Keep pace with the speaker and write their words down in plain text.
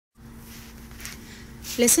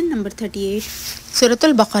Lesson number 38, Surah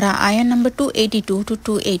Al-Baqarah, ayah number 282 to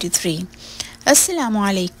 283. Assalamu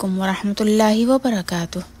alaikum wa rahmatullahi wa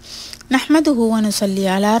barakatuh. Nahmaduhu wa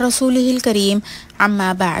nusalli ala rasulihil kareem,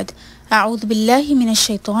 amma ba'd. أعوذ بالله من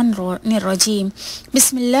الشيطان الرجيم.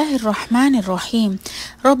 بسم الله الرحمن الرحيم.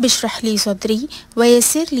 رب اشرح لي صدري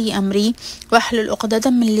ويسر لي أمري واحلل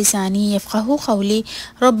عقدة من لساني يفقه قولي.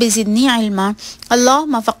 رب زدني علما.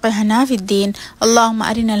 اللهم فقهنا في الدين. اللهم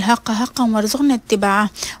أرنا الحق حقا وارزقنا اتباعه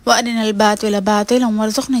وأرنا الباطل باطلا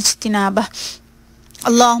وارزقنا اجتنابه.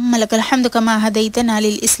 اللهم لك الحمد كما هديتنا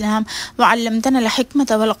للإسلام وعلمتنا الحكمة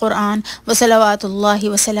والقرآن وصلوات الله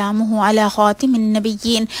وسلامه على خاتم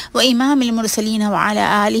النبيين وإمام المرسلين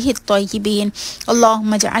وعلى آله الطيبين.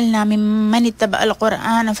 اللهم اجعلنا ممن اتبع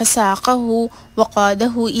القرآن فساقه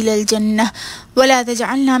وقاده إلى الجنة ولا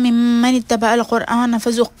تجعلنا ممن اتبع القرآن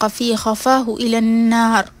فزق في خفاه إلى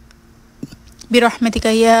النار برحمتك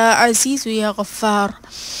يا عزيز يا غفار.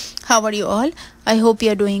 How are you all? I hope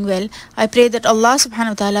you are doing well. I pray that Allah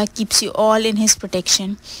subhanahu wa ta'ala keeps you all in his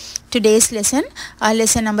protection. Today's lesson, our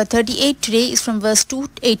lesson number 38 today is from verse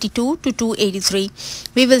 282 to 283.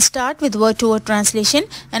 We will start with word-to-word translation,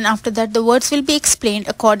 and after that the words will be explained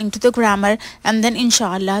according to the grammar, and then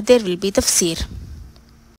inshallah there will be tafseer.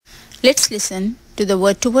 Let's listen to the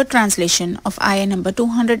word-to-word translation of ayah number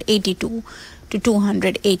 282 to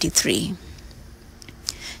 283.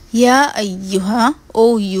 Ya ayyuha,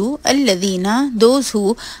 O you, alladhina, those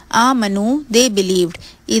who, amanu, they believed,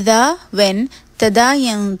 idha, when,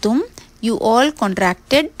 tadayantum, you all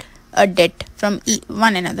contracted a debt from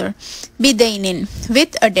one another, bidainin,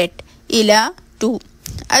 with a debt, ila, to,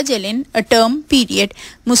 ajalin, a term, period,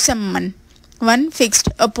 musamman, one fixed,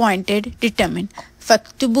 appointed, determined,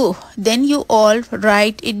 faktubuh, then you all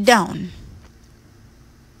write it down.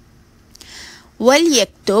 Wal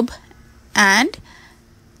yaktub, and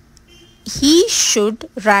he should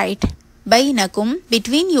write, bainakum,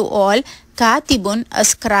 between you all, katibun, a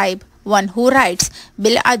scribe, one who writes,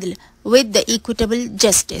 bil adl, with the equitable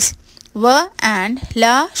justice. Wa, and,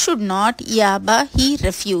 la, should not, yaba, he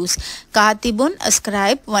refuse, katibun, a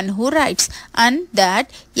scribe, one who writes, and that,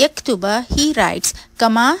 yaktuba, he writes,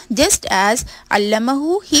 kama, just as,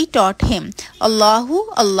 allamahu, he taught him, Allahu,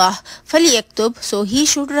 Allah, falyaktub, so he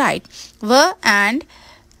should write. Wa, and,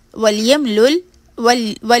 walyumlil,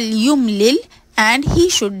 and he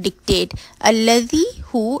should dictate, alladhi,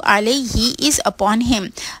 who, alayhi, is upon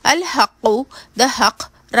him, al-haqqu, the haqq,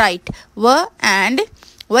 right, wa, and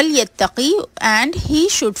walyattaqi, and he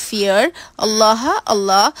should fear, Allah,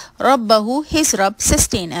 Allah, rabbahu, his Rabb,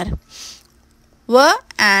 sustainer. Wa,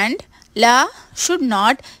 and la, should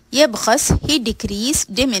not, yabkhas, he decrease,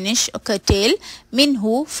 diminish, or curtail,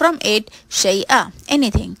 minhu, from it, shay'a,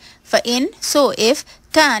 anything. Fa-in, so if,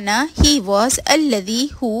 kana, he was,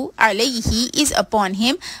 alladhi, who, alayhi, is upon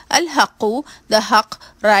him, al-haqqu, the haqq,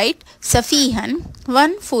 right, safihan,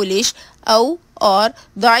 one foolish, aw, or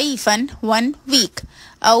da'ifan, one weak,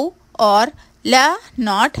 aw, or la,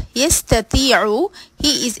 not, yastati'u,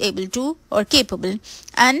 he is able to or capable,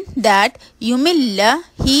 and that, yumilla,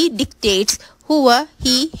 he dictates, huwa,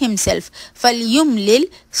 he himself, falyumlil,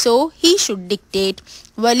 so he should dictate,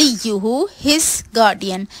 waliyuhu, his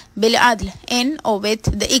guardian, bil adl, in or with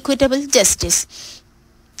the equitable justice.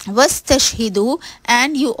 Wastashhidu,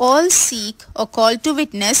 and you all seek or call to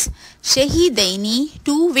witness, shahidaini,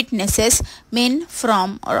 two witnesses, min,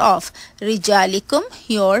 from or of, rijalikum,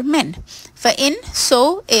 your men. Fa-in,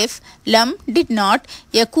 so if, lam, did not,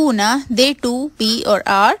 yakuna, they two be or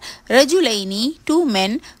are, rajulaini, two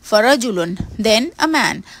men, farajulun, then a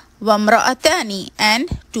man, wamra'atani,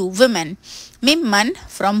 and two women, mimman,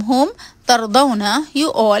 from whom, tardawna,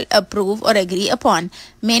 you all approve or agree upon,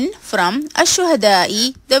 min, from,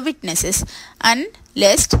 ashuhadai, the witnesses,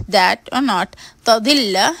 lest that or not,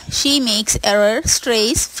 tadilla, she makes error,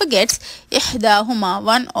 strays, forgets, ihdahuma,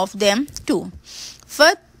 one of them, two.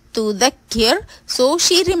 Fatudhakkir, so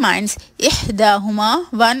she reminds, ihdahuma,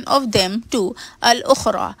 one of them, two,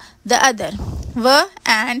 al-ukhra, the other. Wa,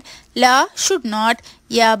 and la, should not,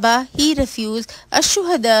 yaba, he refuse,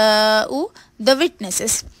 ashuhada'u, the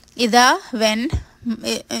witnesses. Idha, when,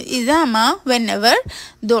 idama, whenever,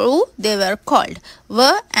 du'u, they were called.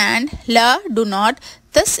 Wa, and la, do not,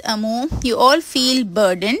 tas'amu, you all feel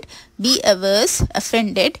burdened, be averse,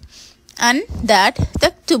 offended, and that,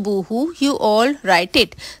 taktubuhu, you all write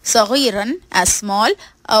it, saghiran, as small,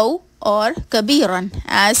 aw, or kabiran,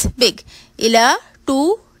 as big, ila,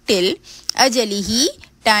 to, till, ajalihi,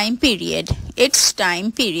 time period, its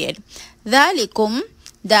time period. Dhalikum,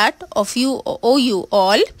 that of you, O you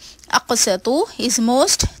all, aqsatu, is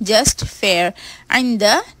most just, fair, and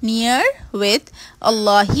the near with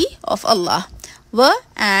Allahi, of Allah. wa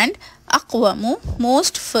and aqwamu,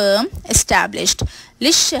 most firm, established,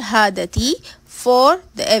 lishahadati, for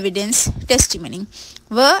the evidence, testimony,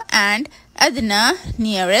 wa and adna,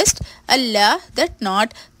 nearest, Allah, that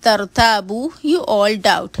not, tartabu, you all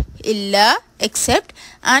doubt, illa, except,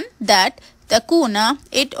 and that, takuna,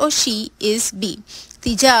 it or she is be,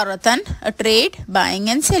 tijaratan, a trade, buying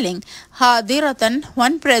and selling, hadiratan,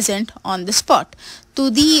 one present on the spot,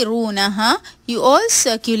 tudirunaha, you all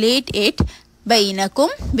circulate it, bainakum,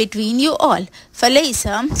 between you all,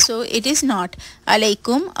 falaysa, so it is not,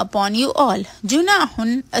 alaykum, upon you all,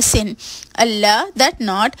 junahun, a sin, Allah, that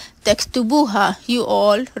not, taktubuha, you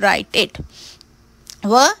all write it,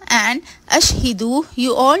 wa and ashhidu,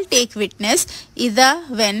 you all take witness, idha,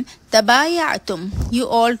 when, tabayatum, you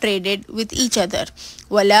all traded with each other,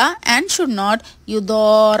 wala, and should not,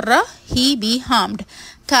 yudarra, he be harmed,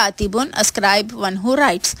 katibun, a scribe, one who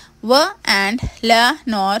writes, wa and la,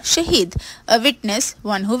 nor shahid, a witness,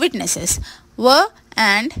 one who witnesses, wa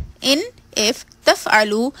and in, if,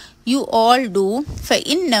 taf'alu, you all do, fa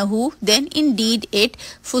innahu, then indeed it,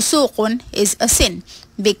 fusuqun, is a sin,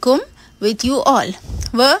 bikum, with you all,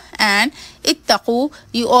 wa and ittaqu,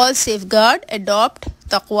 you all safeguard, adopt,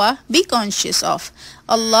 taqwa, be conscious of,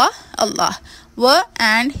 Allah, Allah, wa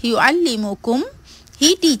and yu'allimukum,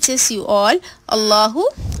 he teaches you all, Allahu,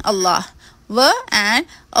 Allah, wa and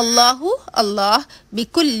Allahu, Allah,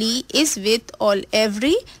 bikulli, is with all,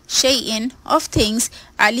 every, shay'in, of things,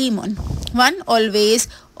 alimun, one always,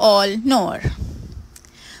 all knower,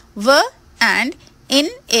 wa and in,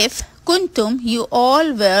 if, kuntum, you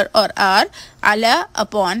all were or are, ala,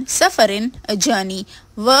 upon, safarin, a journey,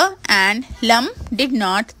 wa and lam, did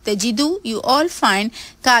not, tajidu, you all find,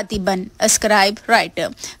 katiban, a scribe, writer,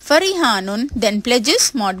 farihanun, then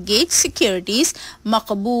pledges, mortgage, securities,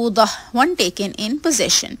 maqbudah, one taken in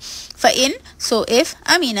possession, fa in, so if,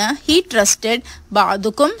 amina, he trusted,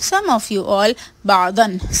 ba'dukum, some of you all,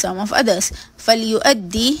 ba'dan, some of others,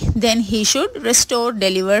 falyuaddi, then he should restore,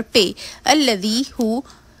 deliver, pay, alladhi, who,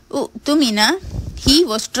 tumina, he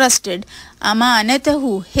was trusted,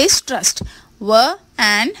 amanatahu, his trust, wa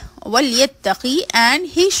and walyattaqi, and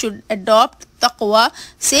he should adopt taqwa,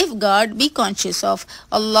 safeguard, be conscious of,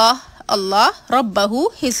 Allah, Allah,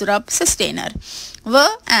 rabbahu, his Rabb, sustainer, wa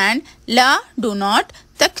and la, do not,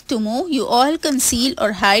 taktumu, you all conceal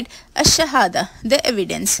or hide, ash-shahada, the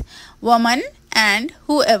evidence, waman, and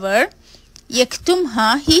whoever,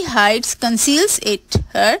 yaktumha, he hides, conceals it,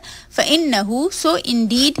 her, fa'innahu, so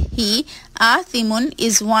indeed he, athimun,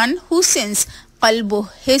 is one who sins,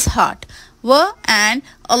 qalbu, his heart, wa and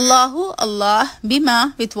Allahu, Allah,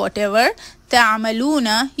 bima, with whatever,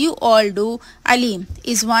 ta'amaluna, you all do, alim,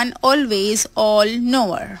 is one always, all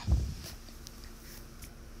knower.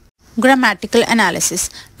 Grammatical analysis.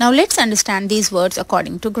 Now let's understand these words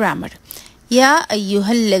according to grammar. Ya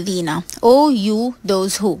ayyuhalladhina, O you,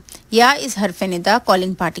 those who. Ya is harf-e-nida,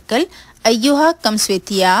 calling particle. Ayyuha comes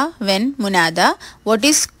with ya when munada. What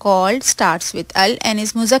is called starts with al and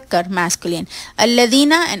is muzakkar, masculine.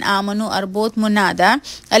 Alladhina and amanu are both munada.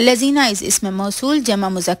 Allazina is ism mawsul, jama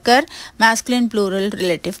muzakkar, masculine plural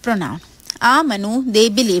relative pronoun. Amanu, they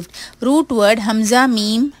believed. Root word hamza,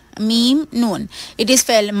 mim, noon. It is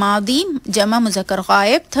fa'il madi, jama muzakkar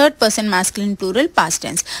ghaib, third person masculine plural past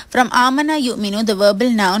tense. From amana yu'minu, the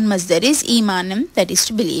verbal noun masdar is imanam, that is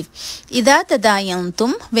to believe. Idha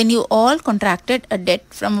tadayantum, when you all contracted a debt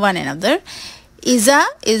from one another. Iza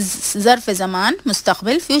is zarf zaman,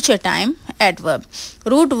 mustaqbil, future time, adverb.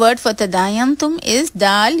 Root word for tadayantum is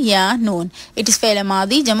dal, ya, noon. It is fa'il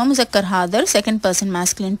madi, jama muzakkar hadar, second person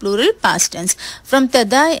masculine plural past tense. From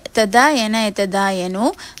tadayana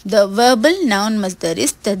tadayanu, the verbal noun masdar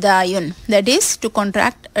is tadayun, that is to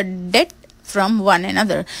contract a debt from one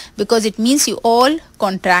another, because it means you all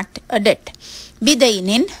contract a debt.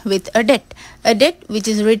 Bidainin, with a debt. A debt which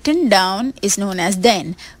is written down is known as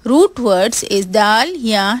dain. Root words is dal,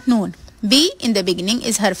 ya, noon. Be in the beginning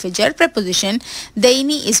is harf-jar preposition.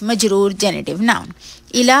 Daini is majroor genitive noun.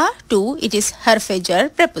 Ila, to, it is harf-jar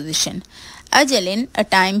preposition. Ajalin, a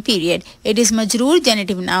time period. It is majroor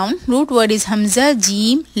genitive noun. Root word is hamza,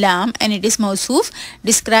 jeem, lam, and it is mausuf,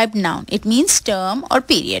 described noun. It means term or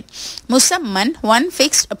period. Musamman, one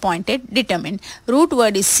fixed, appointed, determined. Root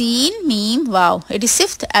word is seen, mim, wow. It is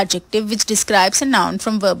fifth adjective which describes a noun.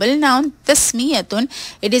 From verbal noun tasmiyatun,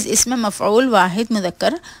 it is ism maf'ul wahid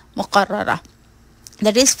mudhakkar muqarrara.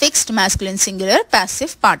 that is fixed masculine singular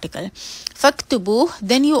passive particle. Faktubu,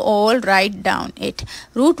 then you all write down it.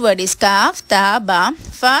 Root word is kaf, ta, ba.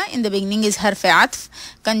 Fa in the beginning is harf atf,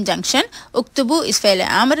 conjunction. Uktubu is fi'l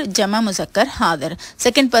amr, jama muzakkar hadar.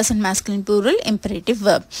 Second person masculine plural imperative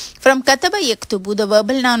verb. From kataba yaktubu, the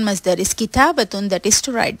verbal noun masdar is kitabatun, that is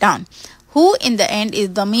to write down. Who in the end is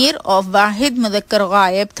dhamir of wahid muzakkar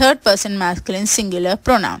ghaib, third person masculine singular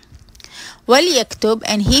pronoun. Wal yaktub,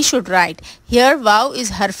 and he should write. Here waw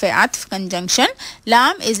is harf atf, conjunction.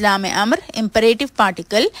 Lam is lam amr, imperative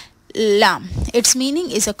particle lam. Its meaning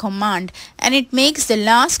is a command and it makes the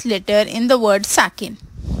last letter in the word sakin,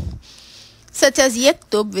 such as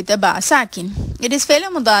yaktub with a ba sakin. It is fi'l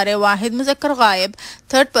mudari wahid muzakkar ghaib,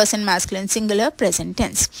 third person masculine singular present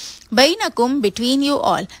tense. Bainakum, between you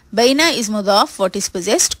all. Baina is mudaf, what is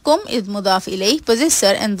possessed. Kum is mudaf ilayh,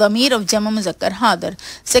 possessor, and dhamir of jama muzakkar hadar,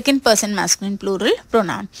 second person masculine plural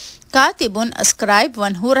pronoun. Katibun, a scribe,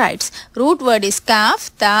 one who writes. Root word is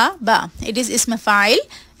kaf, ta, ba. It is ism fa'il,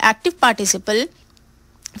 active participle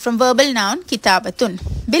from verbal noun kitabatun.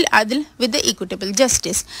 Bil adl, with the equitable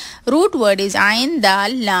justice. Root word is ayn,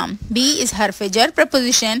 dal, lam. B is harf jar,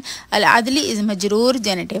 preposition. Al adli is majroor,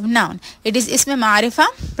 genitive noun. It is ism ma'rifa,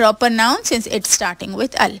 proper noun, since it's starting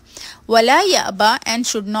with al. Wala ya'ba, and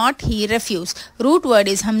should not he refuse. Root word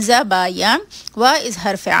is hamza, ba, ya. Wa is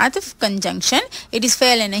harf atf, conjunction. It is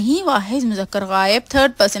fi'l nahi, wahid muzakkar ghaib,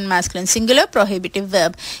 third person masculine singular prohibitive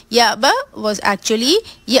verb. Ya'ba was actually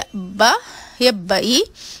ya'ba, yabba'i,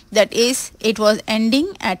 that is, it was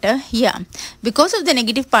ending at a ya. Because of the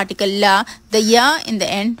negative particle la, the ya in the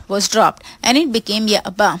end was dropped and it became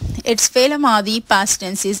ya'ba. Its fi'l madi past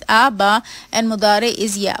tense is aba and mudari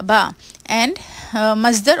is ya'ba, and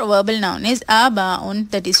masdar verbal noun is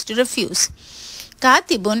aba'un, that is to refuse.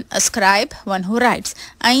 Katibun, a scribe, one who writes.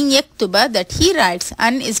 Ayn yaktuba, that he writes.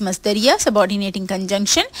 An is masdariya, subordinating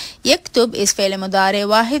conjunction. Yaktub is fi'l mudari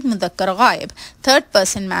wahid mudakkar ghaib, third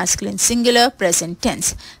person masculine singular present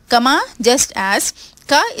tense. Kama, just as.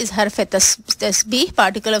 Ka is harf tasbih,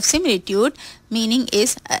 particle of similitude, meaning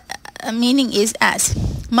is as.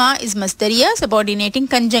 Ma is masdariya, subordinating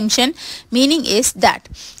conjunction, meaning is that.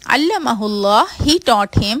 Allamahullah, he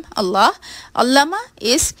taught him. Allah. Allama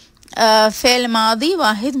is fi'l madi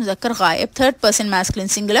wahid muzakkar ghaib, third person masculine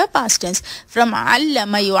singular past tense. From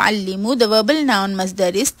allama yu'allimu, the verbal noun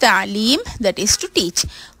masdar is ta'lim, that is to teach.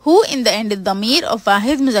 Who in the end is dhamir of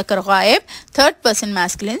wahid muzakkar ghaib, third person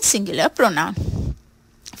masculine singular pronoun.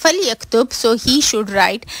 Falyaktub, so he should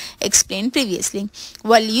write, explained previously.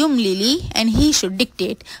 Walyumlili, and he should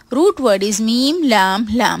dictate. Root word is mim, lam,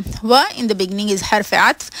 lam. Wa in the beginning is harf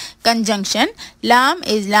atf, conjunction. Lam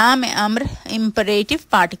is lam amr, imperative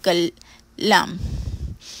particle lam.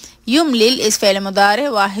 Yumlil is fi'l mudari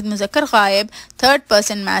wahid muzakkar ghaib, third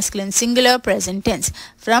person masculine singular present tense.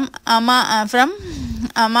 From amala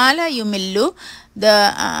yumillu,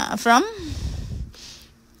 from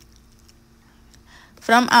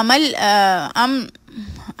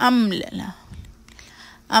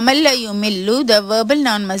amalla yumillu, the verbal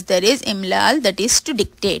noun masdar is imlal, that is to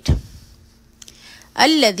dictate.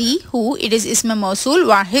 Alladhi, who, it is ism mawsul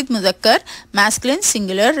wahid muzakkar masculine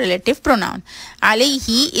singular relative pronoun.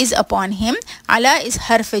 Alayhi is upon him. Ala is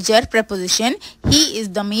harf jar, preposition. He is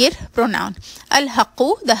dhamir pronoun. Al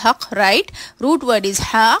haqu, the haq, right. Root word is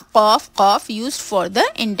ha, qaf, used for the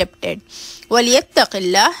indebted.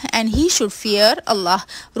 Waliyattaqillah, and he should fear Allah.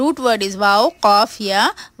 Root word is waw, qaf,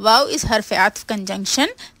 ya. Waw is harf atf, conjunction.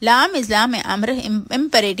 Lam is lam amr,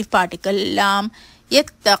 imperative particle lam.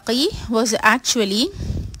 Yattaqi was actually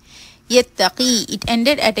yattaqi. It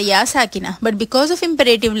ended at a ya sakina, but because of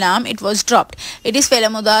imperative lam, it was dropped. It is fi'l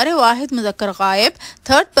mudari wahid muzakkar ghaib,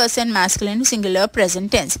 third person masculine singular present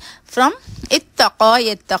tense. From ittaqa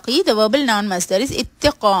yattaqi, the verbal noun masdar is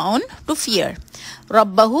ittiqa'un, to fear.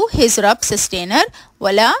 Rabbahu, his Rabb, sustainer.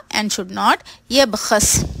 Wala, and should not.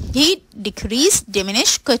 Yabkhas, he decrease,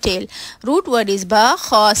 diminish, curtail. Root word is ba,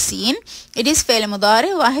 khasin. It is fi'l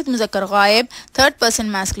mudari wahid muzakkar ghaib, third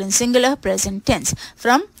person masculine singular present tense.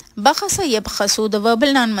 From bakhasa yabkhasu, the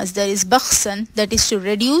verbal noun masdar is bakhsan, that is to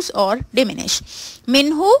reduce or diminish.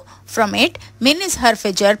 Minhu, from it. Min is harf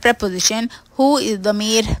jar, preposition. Who is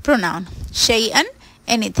dhamir pronoun. Shay'an,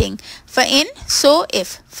 anything. Fa in, so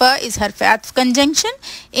if. Fa is harf atf, conjunction.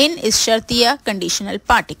 In is shartiya, conditional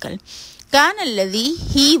particle. Kana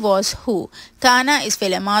alladhi, he was who. Kana is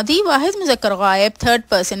fi'l madi wahid muzakkar ghaib, third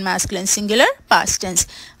person masculine singular past tense.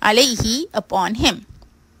 Alayhi, upon him.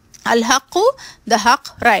 Al haqu, the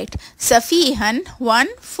haq, right. Safihan, one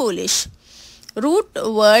foolish. Root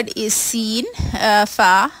word is seen,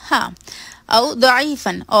 fa, ha. Aw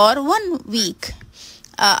da'ifan, or one weak.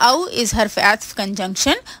 أو is harf atf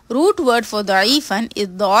conjunction. Root word for ضعيفا is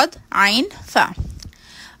ضاد عين فا.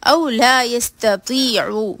 أو لا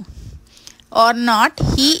يستطيع or not,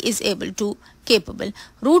 he is able to, capable.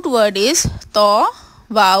 Root word is طا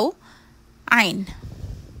واو عين.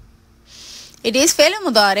 It is فعل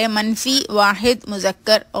مضارع منفي واحد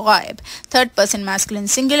مذكر غائب. Third person masculine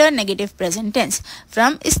singular negative present tense.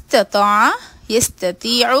 From استطاع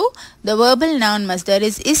يستطيع, the verbal noun masdar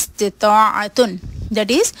is استطاعة,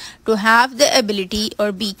 that is to have the ability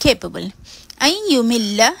or be capable. أن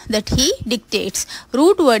يمل, that he dictates.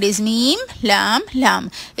 Root word is ميم لام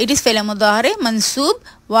لام. It is فعل مضارع منصوب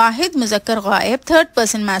واحد مذكر غائب. Third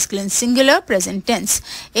person masculine singular present tense.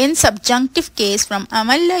 In subjunctive case, from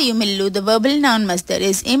أمل يمل, the verbal noun masdar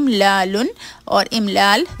is إملال or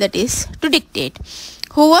إملال, that is to dictate.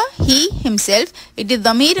 هو, he, himself. It is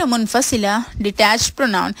ضمير منفصلة, detached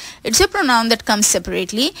pronoun. It's a pronoun that comes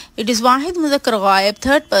separately. It is واحد مذكر غائب,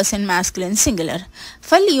 third person masculine singular.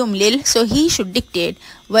 فليملل, so he should dictate.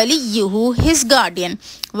 وليه, his guardian.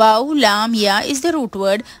 واو لام يا is the root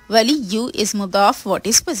word. ولي is مضاف, what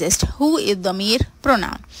is possessed. Who is ضمير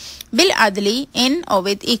pronoun. بالعدل, in or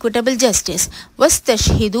with equitable justice.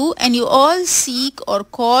 واستشهدوا, and you all seek or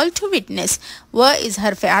call to witness. wa is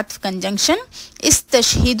harf atf conjunction.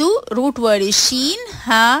 استشهدوا, root word is sheen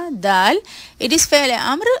ha dal. It is فعل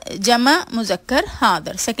أمر جمع مذكر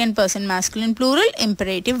حاضر, second person masculine plural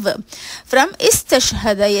imperative verb. From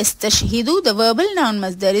استشهد يستشهد, the verbal noun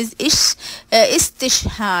masdar is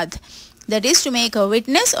istishhad, that is to make a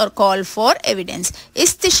witness or call for evidence.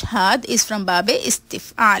 Istishhad is from babe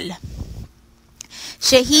istif'al.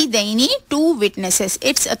 Shahidaini, two witnesses.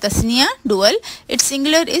 It's a tasniya, dual. Its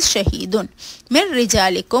singular is shahidun. Min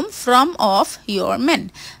rijalikum, from of your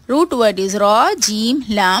men. Root word is ra, jim,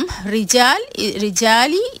 lam.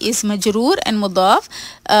 Rijali is majroor and mudaf,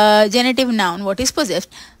 genitive noun, what is possessed.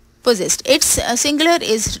 Its singular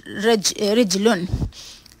is rijlun.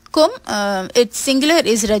 Kum, its singular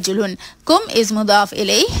is rajulun. Kum is mudaf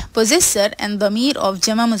ilay, possessor and dhamir of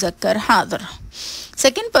jama muzakkar hadar.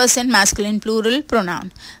 Second person masculine plural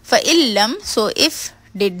pronoun. Fa illam, so if,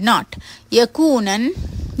 did not. Yakunan,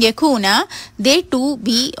 yakuna, they too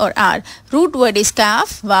be or are. Root word is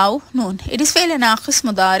kaf, waw, noon. It is fail naqis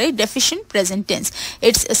mudari, deficient present tense.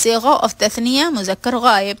 It's a sigha of tathniya muzakkar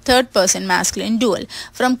ghaib, third person masculine dual.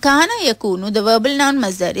 From kana yakunu, the verbal noun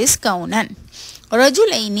masdar is kaunan.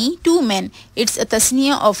 Rajulaini, two men. It's a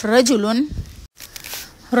tasniya of rajulun.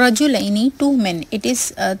 Rajulaini, two men. It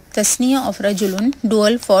is a tasniya of rajulun,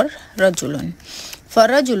 dual for rajulun. For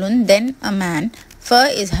rajulun, then a man. Fa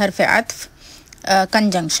is harf atf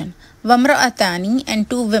conjunction. Vamra'atani, and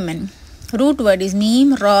two women. Root word is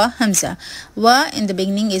mim, ra, hamza. Wa in the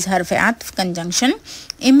beginning is harf atf conjunction.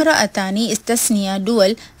 Imra'atani is tasniya,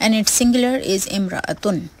 dual, and its singular is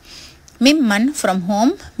imra'atun. Mimman, from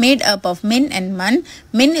whom, made up of min and man.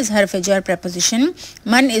 Min is harf jar preposition.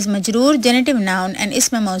 Man is majroor, genitive noun, and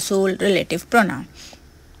ism mawsool, relative pronoun.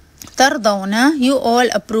 Tardawna, you all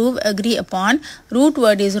approve, agree upon. Root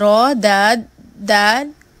word is ra, dad,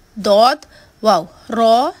 dod, wow.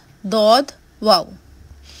 Ra, dod, wow.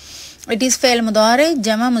 It is fail mudare,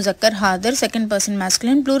 jama muzakkar hadar, second person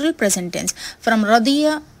masculine plural present tense. From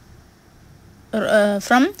radiya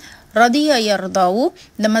yardau,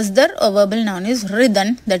 the masdar or verbal noun is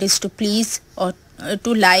ridan, that is to please or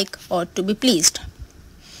to like or to be pleased.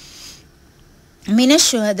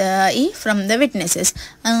 Minash shuhada'i, from the witnesses.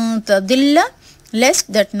 Tadilla,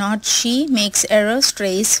 lest that not she makes error,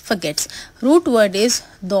 strays, forgets. Root word is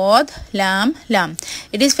dod, lam, lam.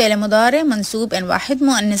 It is fail mudare, mansoob and wahid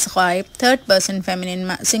muannas ghaib, third person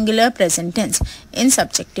feminine singular present tense in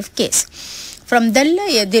subjective case. From dalla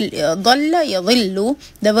yadillu,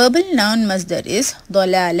 the verbal noun masdar is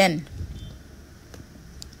dalalan.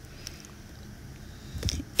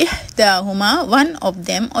 Ihdahuma, one of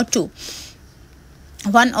them or two.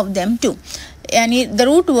 One of them two. And the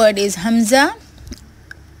root word is hamza,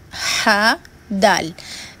 ha, dal.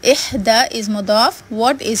 Ihda is mudaf,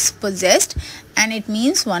 what is possessed, and it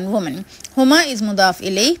means one woman. Huma is mudaf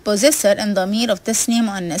ilay, possessor and dhamir of tasniya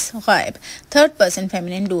muannas ghaib, third person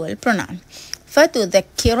feminine dual pronoun.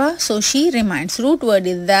 Fatudhakkira, so she reminds. Root word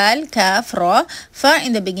is dal, kaf, ra. Fa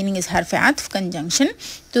in the beginning is harf atf conjunction.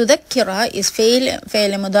 Tudhakkira is fail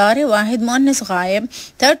mudari, wahid muannas ghaib,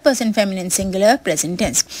 third person feminine singular present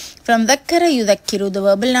tense. From dhakkara yudhakkiru, the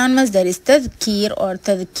verbal noun masdar is tadhkir or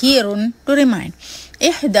tadhkirun, to remind.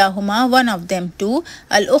 إحداهما, one of them, two,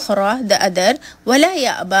 الأخرى, the other, ولا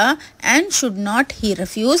يأبى, and should not he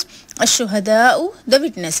refuse, الشهداء, the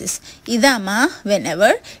witnesses. إذا ما,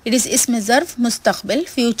 whenever, it is اسم ظرف مستقبل,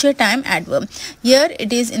 future time adverb. Here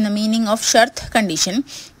it is in the meaning of shart, condition.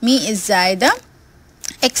 Me is zaida,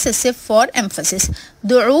 excessive for emphasis.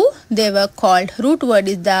 Du'u, they were called. Root word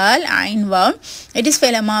is dal, ain, waw. It is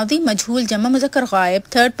fi'l madhi, majhul, jama muzakkar ghaib,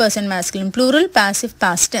 third person masculine, plural, passive,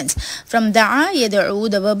 past tense. From da'a yad'u,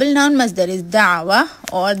 the verbal noun masdar is da'wa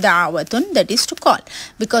or da'awatun, that is to call.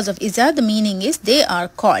 Because of iza, the meaning is they are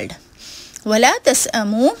called. Wala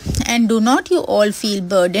tas'amu, and do not you all feel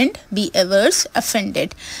burdened, be averse,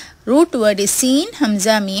 offended. Root word is seen,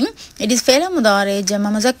 hamza, mim. It is fi'l mudari, jama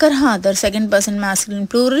muzakkar hadar, second person masculine,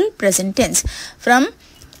 plural, present tense. From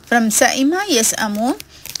sa'ima yas'amu,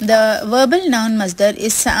 the verbal noun masdar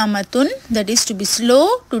is sa'amatun, that is to be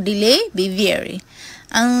slow, to delay, be weary.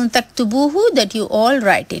 Taktubuhu, that you all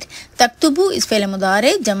write it. Taktubu is fi'l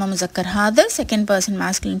mudari, jama muzakkar hadar, second person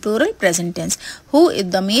masculine, plural, present tense. Who is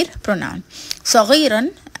damir, pronoun.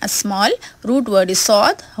 Saghiran, a small. Root word is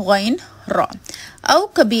sad, ghain, ra. Aw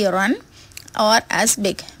kabiran, or as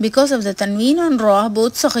big. Because of the tanween on ra,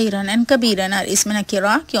 both saghiran and kabiran are ism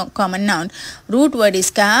nakira, common noun. Root word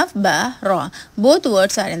is kaf, ba, ra. Both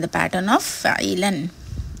words are in the pattern of fa'ilan.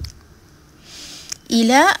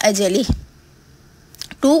 Ila ajali,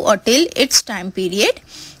 to or till its time period.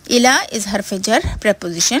 Ila is harf jar,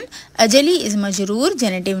 preposition. Ajali is majroor,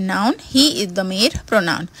 genitive noun. He is damir,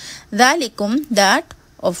 pronoun. Dhalikum, that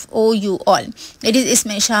of you all. It is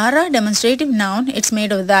ism ishara, demonstrative noun. It's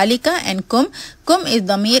made of dhalika and kum. Kum is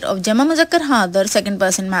damir of jama muzakkar hadar, second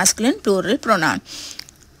person masculine, plural, pronoun.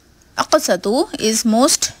 Aqsatu is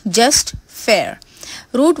most, just, fair.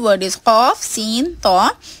 Root word is qaf, seen,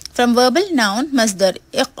 ta. From verbal noun masdar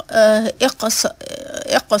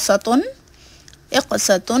iqsatun.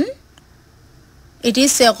 It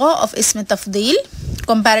is sigha of ism tafdil,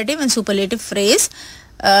 comparative and superlative phrase,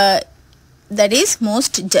 that is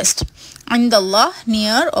most just. Indallah,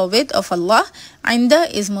 near or with of Allah.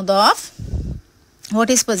 Inda is mudaf, what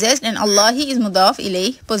is possessed, and Allahi is mudaf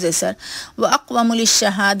ilayh, possessor. Wa aqwamu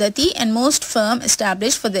lish-shahadati, and most firm,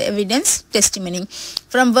 established for the evidence, testimony.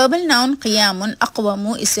 From verbal noun qiyamun,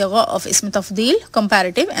 aqwamu is sigha of ism tafdil,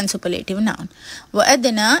 comparative and superlative noun. Wa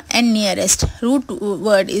adna, and nearest. Root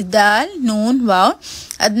word is dal, noon, waw.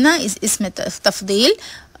 Adna is ism tafdil,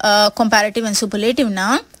 comparative and superlative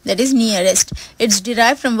noun, that is nearest. It's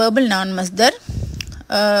derived from verbal noun masdar,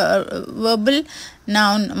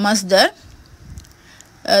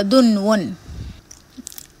 dunwun.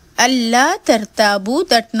 Allah tartabu,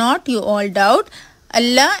 that not you all doubt.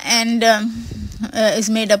 Allah and is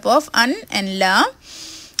made up of an and la.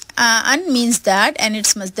 An means that, and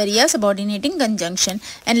its masdariya, subordinating conjunction,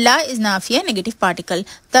 and la is nafiya, negative particle.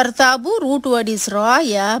 Tartabu, root word is ra,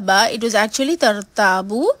 ya, ba. It was actually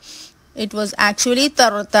tartabu. It was actually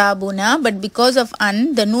tartabuna, but because of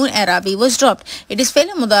an, the noon arabi was dropped. It is fi'l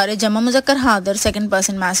mudari, jama muzakkar hadar, second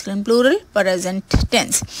person masculine, plural, present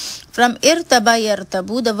tense. From irtaba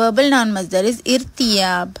yartabu, the verbal noun masdar is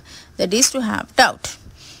irtiyab, that is to have doubt.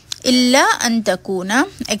 Illa an takuna,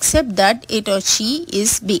 except that it or she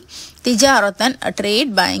is B. Tijaratan, a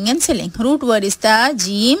trade, buying and selling. Root word is ta,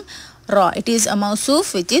 jim, ra. It is a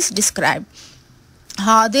mausuf which is described.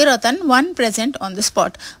 Hadiratan, one present on the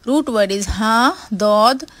spot. Root word is ha,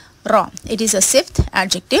 dod, ra. It is a fifth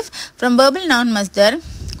adjective. From verbal noun masdar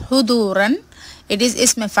huduran, it is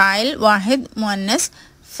ism fa'il, wahid, muannas,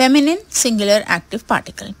 feminine, singular, active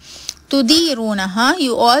particle. Tudirunaha,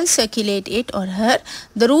 you all circulate it or her.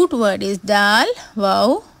 The root word is dal,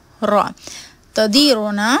 waw, ra.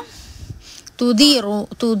 Tudiruna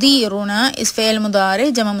is fi'l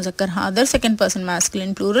mudari, jama muzakkar hadar, second person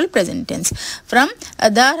masculine, plural, present tense. From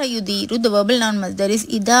adara yudiru, the verbal noun masdar is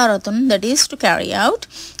idaratun, that is to carry out,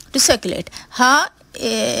 to circulate. Ha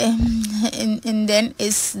and then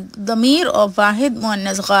is damir of wahid,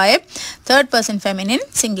 muannas, ghaib, third person feminine,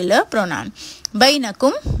 singular, pronoun.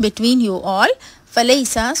 Bainakum, between you all.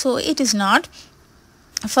 Falaysa, so it is not.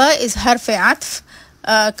 Fa is harf atf,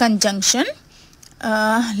 conjunction.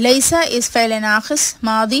 Laysa is fi'l naaqis,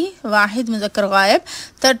 madi, wahid, muzakkar ghaib,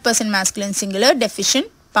 third person masculine, singular, deficient,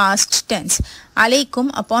 past tense.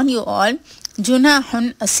 Alaykum, upon you all.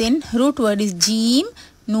 Junahun, a sin. Root word is jim,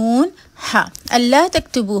 noon, ha. Allah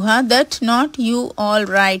taktubuha, that not you all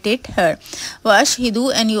write it, her. Wa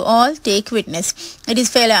ashhidu, and you all take witness. It is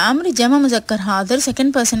fi'l amr, jama muzakkar hadar,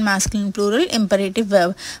 second person masculine, plural, imperative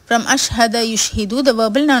verb. From ashhada yushhidu, the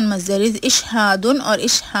verbal noun masdar is ishhadun or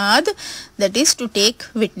ishhad, that is to take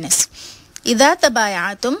witness. إذا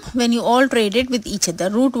تبايعتم, when you all traded with each other.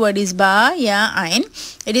 Root word is ba, ya, ain.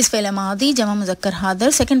 It is فعل ماضي جمع مذكر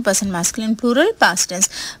حاضر second person masculine plural past tense.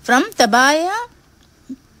 From tabaya,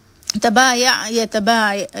 يتبايع,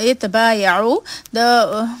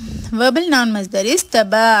 the verbal noun masdar is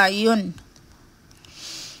tabayun.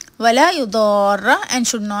 ولا يضار, and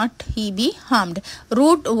should not he be harmed.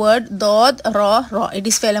 Root word ضاد را. It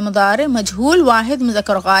is فعل مضارع مجهول واحد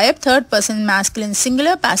مذكر غائب third person masculine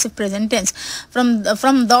singular passive present tense. From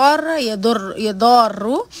ضار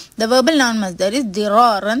يضار, the verbal noun masdar is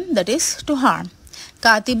ضرارا, that is to harm.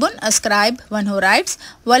 Katibun, a scribe, one who writes.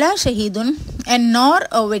 Wala shahidun, and nor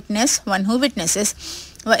a witness, one who witnesses.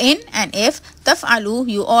 Wa in, and if. Taf'alu,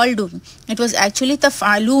 you all do. It was actually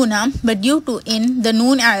taf'aluna, but due to in, the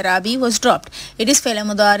noon i'rabi was dropped. It is fa'ala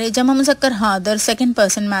mudari jama muzakkar hadar second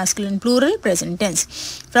person masculine plural present tense.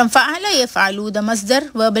 From fa'ala yaf'alu, the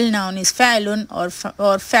masdar verbal noun is fa'alun or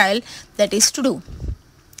fa'al, that is to do.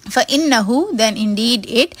 فإنه, then indeed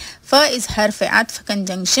it. fa is harf atf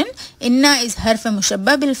conjunction. Inna is harf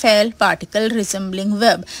mushabba bil fa'al particle resembling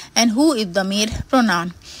verb. And who is dhamir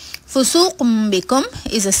pronoun. Fusuqum bikum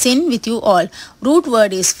is a sin with you all. Root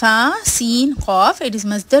word is fa, sin, qaf. It is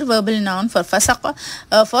masdar verbal noun for fasaqa,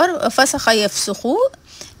 yafsukhu.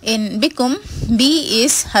 In bikum, B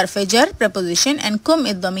is harf jar preposition and kum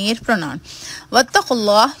is dhamir pronoun.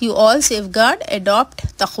 Wattaqullah, you all safeguard,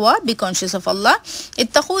 adopt taqwa, be conscious of Allah.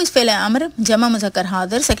 Ittaqu is fa'il amr, jama muzakkar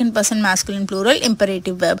hadar, second person masculine plural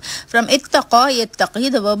imperative verb. From ittaqa yattaqi,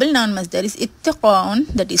 the verbal noun masdar is ittaqaun,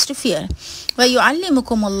 that is to fear. Wa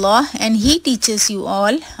yu'allimukumullah, and he teaches you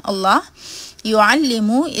all, Allah.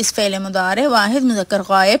 Yu'allimu is fa'il mudari wahid muzakkar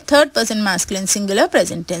ghaib third person masculine singular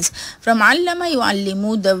present tense. From allama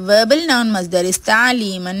yu'allimu, the verbal noun masdar is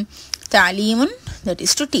ta'liman, that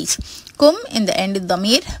is to teach. Kum in the end is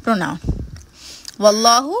dhamir pronoun.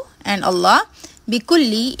 Wallahu, and Allah.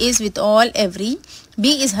 Bikulli is with all, every. Bi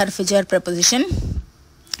is harf jar preposition.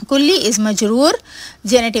 Kulli is majroor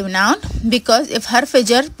genitive noun, because if harf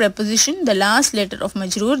jar preposition, the last letter of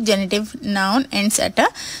majroor genitive noun ends at a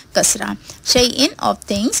kasra. Shay'in, of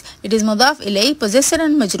things. It is mudaf ilay, possessor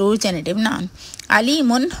and majroor genitive noun.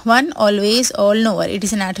 Alimun, one, always, all knower. It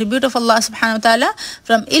is an attribute of Allah subhanahu wa ta'ala.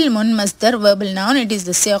 From ilmun, masdar verbal noun. It is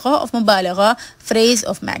the sigha of mubalagha, phrase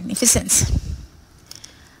of magnificence.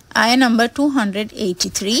 Ayah number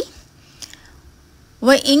 283.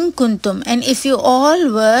 Wa in kuntum, and if you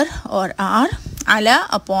all were or are, ala,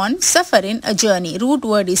 upon, safarin, a journey. Root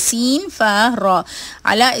word is seen, fa, ra.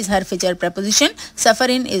 Ala is harf jar preposition.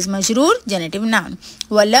 Safarin is majroor genitive noun.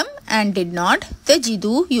 Walam, and did not.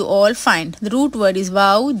 Tajidu, you all find. The root word is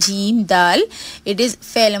waw, jim, dal. It is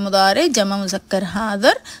fa'il mudari jama muzakkar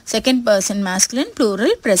hadar second person masculine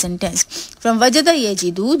plural present tense. From wajada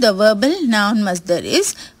yajidu, the verbal noun masdar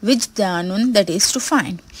is wijdanun, that is to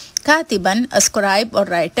find. Katiban, a scribe or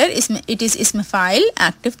writer, it is ism fa'il,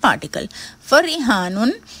 active particle. For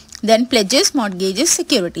rihanun, then pledges, mortgages,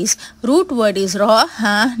 securities. Root word is ra,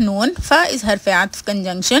 ha, noon. Fa is harf atf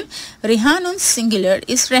conjunction. Rihanun singular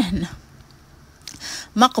is rehn.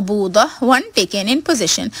 Maqbooda, one taken in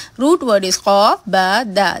possession. Root word is qaf, ba,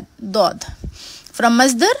 dad. From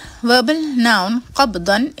masdar, verbal noun,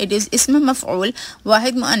 qabdan, it is ism maf'ul,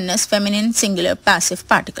 wahid muannas, feminine, singular, passive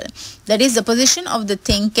particle. That is, the position of the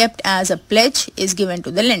thing kept as a pledge is given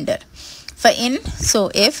to the lender. Fa'in, so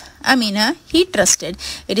if. Amina, he trusted.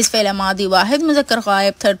 It is fa'il madi wahid muzakkar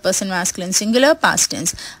ghaib third person masculine singular past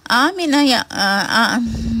tense. Amina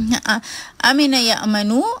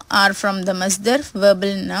ya'manu are from the masdar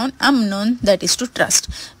verbal noun amnun, that is to trust.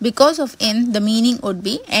 Because of in, the meaning would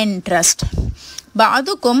be entrust.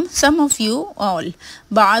 Ba'adukum, some of you all.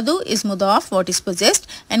 Ba'adu is mudaf, what is possessed,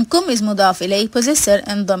 and kum is mudaf ilay, possessor,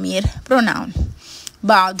 and dhamir pronoun.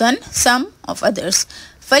 Ba'dan, some of others.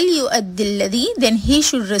 فَلْيُؤَدِّ الَّذِي, then he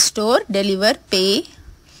should restore, deliver, pay.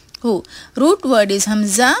 Who? Root word is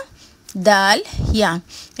hamza, dal, ya.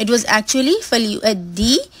 It was actually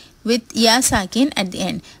فَلْيُؤَدِّي with ya sakin at the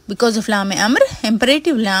end. Because of lam amr,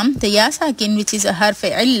 imperative lam, the ya sakin, which is a harf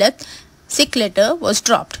illat, sick letter, was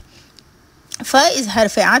dropped. Fa is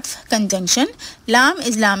harf atf conjunction. Lam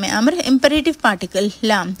is lam amr, imperative particle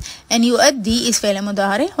lam. And yuaddi is fa'il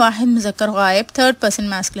mudari wahid muzakkar ghaib third person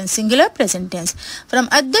masculine singular present tense. From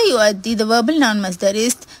adda yuaddi, the verbal noun masdar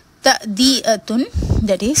is ta'di'atun,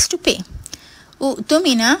 that is to pay.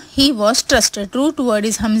 Tumina, he was trusted. Root word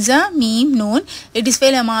is hamza, mim, noon. It is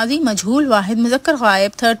fa'il madi majhul wahid muzakkar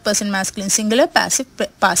ghaib third person masculine singular passive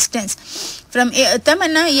past tense. From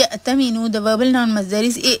i'tamana ya'taminu, the verbal noun masdar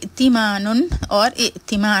is i'timanun or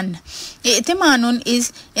i'timan. I'timanun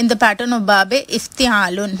is in the pattern of babe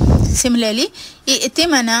iftiaalun. Similarly,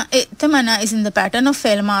 i'tamana is in the pattern of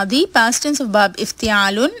fi'l madi, past tense of verb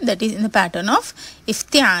iftiaalun, that is in the pattern of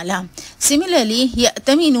iftiala. Similarly,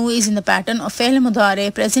 ya'taminu is in the pattern of fi'l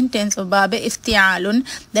mudari, present tense of verb iftiaalun,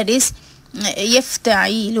 that is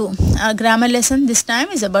yafta'ilu. Our grammar lesson this time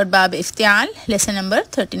is about verb iftial, lesson number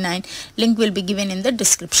 39. Link will be given in the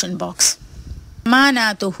description box.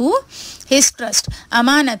 Amanatuhu, his trust.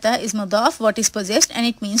 Amanata is mudaf, what is possessed, and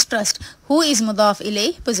it means trust. Who is mudaf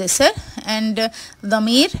ilay, possessor, and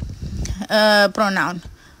dhamir, pronoun.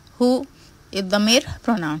 Who is dhamir,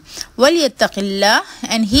 pronoun. Waliyattaqillah,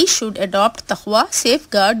 and he should adopt taqwa,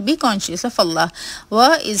 safeguard, be conscious of Allah.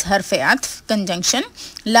 Wa is harf atf, conjunction.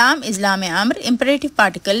 Lam is lam amr, imperative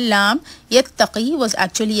particle. Lam yattaqi was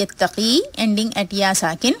actually yattaqi, ending at ya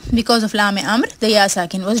sakin. Because of lam amr, the ya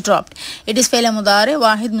sakin was dropped. It is fi'l mudari,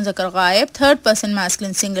 wahid muzakkar ghaib, third person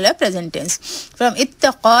masculine singular, present tense. From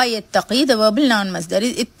ittaqa yattaqi, the verbal noun masdar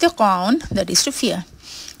is ittiqaun, that is to fear.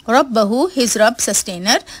 Rabbahu, his Rabb,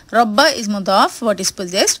 sustainer. Rabba is mudaf, what is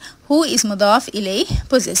possessed. Who is mudaf ilay,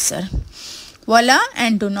 possessor. Wala,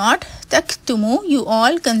 and do not. Taktumu, you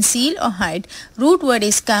all conceal or hide. Root word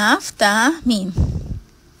is kaf, ta, mim.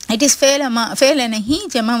 It is fail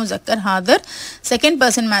nahi, jama muzakkar hadar, second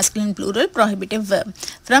person masculine plural, prohibitive verb.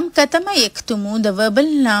 From katama yaktumu, the verbal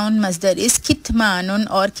noun masdar is kitmanun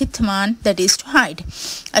or kitman, that is to hide.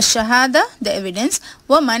 Ash-shahada, the evidence.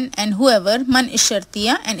 Waman, and whoever. Man is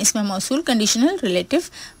shartiya and isma mausul, conditional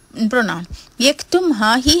relative pronoun.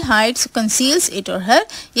 Yaktumha, he hides, conceals it or her.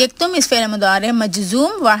 Yaktum is fi'l mudari,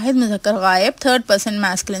 majzoom, wahid muzakkar ghaib, third person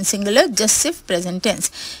masculine singular, justif, present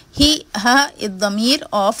tense. He, ha is dhamir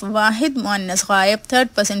of wahid muannas ghaib,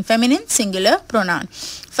 third person feminine singular pronoun.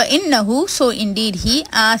 فَإِنَّهُ, so indeed he,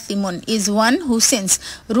 athimun, is one who sins.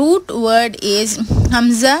 Root word is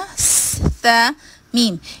hamza, tha,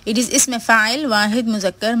 mim. It is ism fa'il, wahid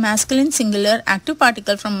muzakkar, masculine singular, active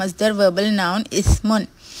particle from masdar, verbal noun, ithmun.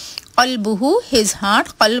 Qalbuhu, his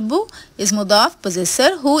heart. Qalbu is mudaf,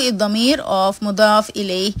 possessor. Who is dhamir of mudaf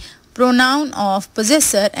ilay, pronoun of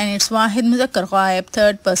possessor, and it's wahid muzakkar ghaib,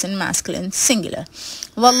 third person masculine singular.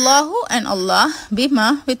 Wallahu, and Allah.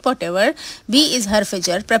 Bima, with whatever. Bi is harf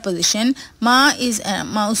jar, preposition. Ma is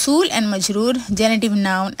mausul and majroor, genitive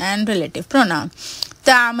noun and relative pronoun.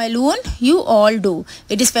 Ta'amalun, you all do.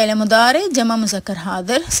 It is fi'l mudari, jama muzakkar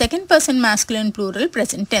hadar, second person masculine plural,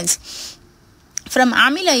 present tense. From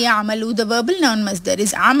amila ya'malu, the verbal noun masdar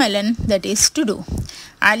is amalan, that is to do.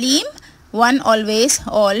 Alim, one, always,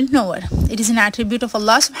 all, knower. It is an attribute of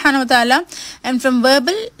Allah subhanahu wa ta'ala. And from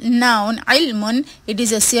verbal noun ilmun, it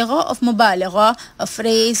is a sigha of mubalagha, a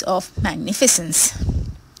phrase of magnificence.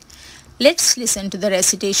 Let's listen to the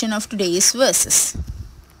recitation of today's verses.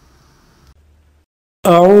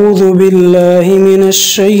 أعوذ بالله من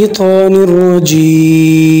الشيطان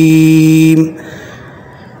الرجيم.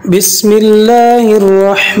 بسم الله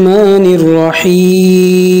الرحمن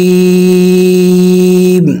الرحيم.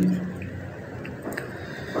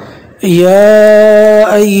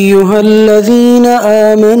 يا أيها الذين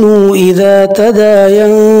آمنوا إذا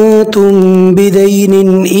تداينتم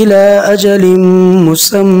بدين إلى أجل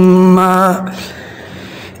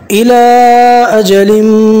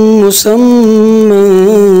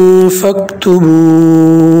مسمى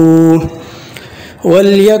فاكتبوه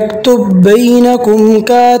وليكتب بينكم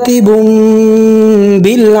كاتب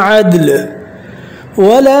بالعدل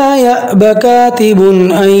ولا يأب كاتب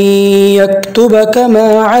أن يكتب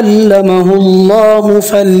كما علمه الله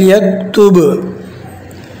فليكتب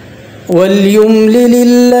وليملل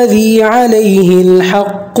الذي عليه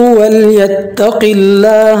الحق وليتق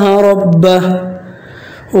الله ربه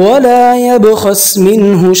ولا يبخس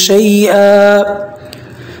منه شيئا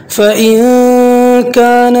فإن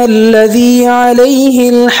كان الذي عليه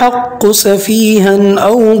الحق سفيها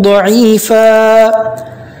أو ضعيفا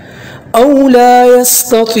أو لا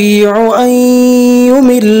يستطيع أن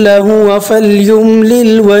يمل هو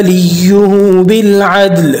فليملل وليه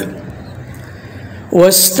بالعدل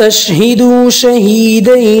واستشهدوا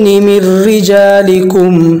شهيدين من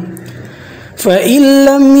رجالكم فإن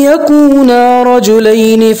لم يكونا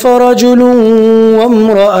رجلين فرجل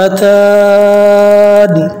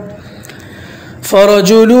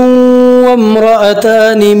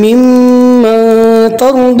وامرأتان ممن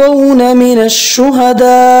ترضون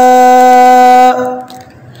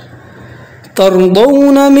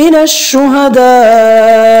من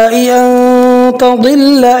الشهداء أن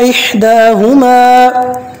تضل إحداهما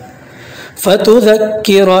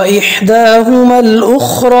فتذكر إحداهما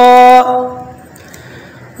الأخرى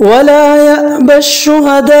ولا يأبى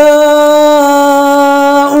الشهداء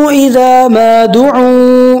إذا ما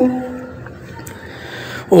دعوا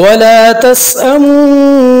ولا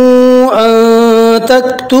تسأموا أن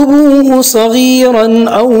تكتبوه صغيرا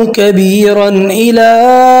أو كبيرا إلى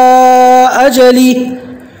أجله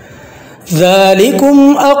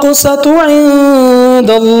ذلكم أقسط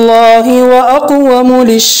عند الله وأقوم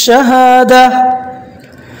للشهادة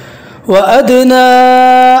وأدنى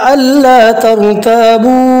ألا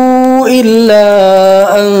ترتابوا إلا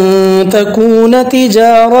أن تكون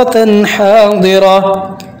تجارة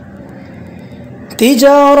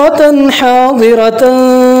حاضرة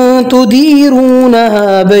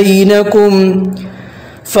تديرونها بينكم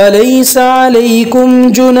فليس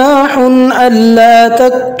عليكم جناح ألا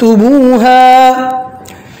تكتبوها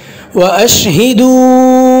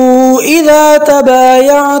وأشهدوا إذا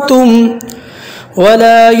تبايعتم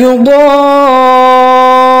ولا يضار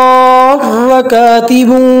كاتب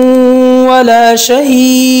ولا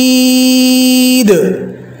شهيد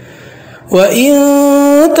وإن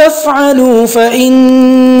تفعلوا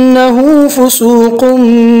فإنه فسوق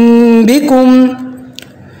بكم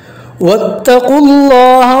واتقوا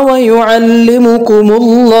الله ويعلمكم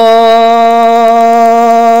الله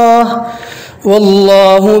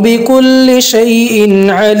والله بكل شيء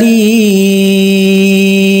عليم.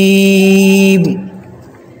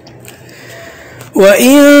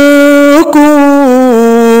 وإن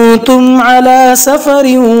كنتم على سفر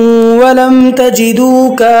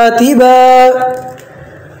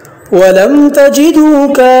ولم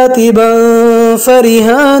تجدوا كاتبا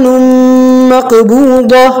فرهان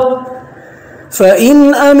مقبوضة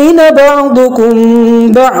فإن أمن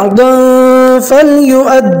بعضكم بعضا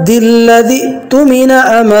فليؤد الذي اؤتمن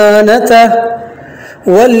أمانته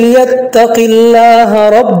وليتق الله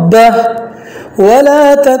ربه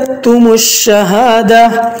ولا تكتموا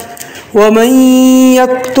الشهادة ومن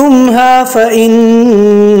يكتمها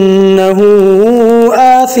فإنه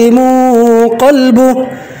آثم قلبه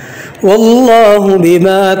والله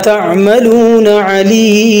بما تعملون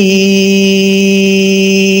عليم.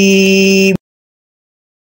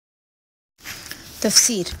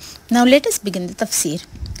 Tafseer. Now let us begin the Tafseer.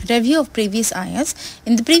 Review of previous ayahs.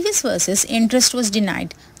 In the previous verses, interest was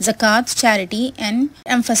denied, zakat, charity, and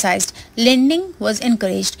emphasized. Lending was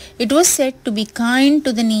encouraged. It was said to be kind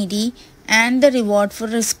to the needy, and the reward for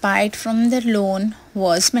respite from the loan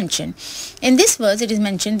was mentioned. In this verse, it is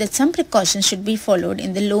mentioned that some precautions should be followed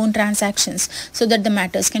in the loan transactions so that the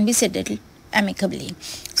matters can be settled amicably,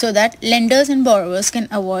 so that lenders and borrowers can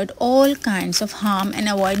avoid all kinds of harm and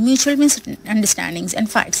avoid mutual misunderstandings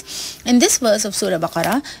and fights. In this verse of Surah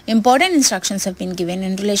Baqarah, important instructions have been given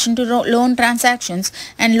in relation to loan transactions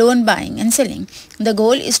and loan buying and selling. The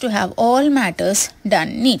goal is to have all matters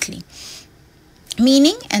done neatly.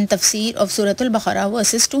 Meaning and Tafseer of Surah Al-Baqarah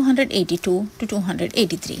verses 282 to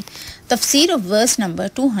 283. Tafseer of verse number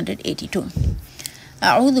 282.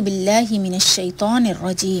 أعوذ بالله من الشيطان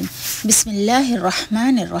الرجيم بسم الله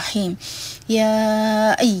الرحمن الرحيم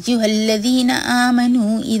يا أيها الذين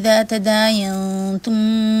آمنوا إذا تداينتم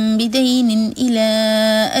بدين إلى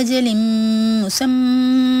أجل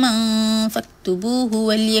مسمى فاكتبوه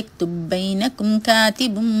وليكتب بينكم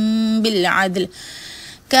كاتب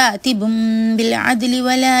بالعدل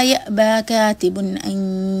ولا يأبى كاتب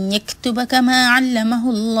أن يكتب كما علمه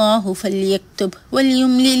الله فليكتب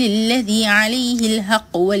وليملل الذي عليه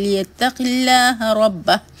الحق وليتق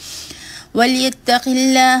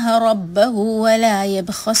الله ربه ولا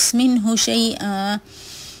يبخس منه شيئا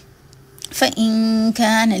فإن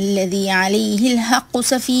كان الذي عليه الحق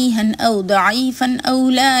سفيها أو ضعيفا أو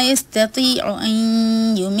لا يستطيع أن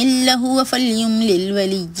يمله فليملل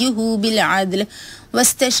وليه بالعدل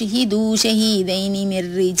واستشهدوا شهيدين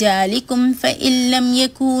من رجالكم فإن لم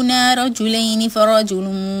يكونا رجلين فرجل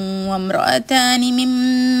وامرأتان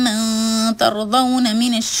ممن ترضون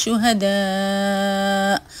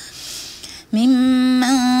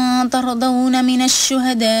من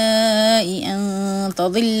الشهداء أن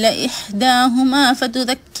تضل إحداهما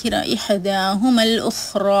فتذكر إحداهما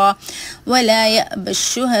الأخرى ولا يأبى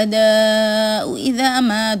الشهداء إذا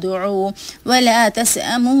ما دعوا ولا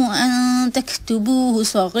تسأموا أن تكتبوه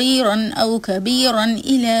صغيرا أو كبيرا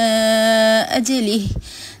إلى أجله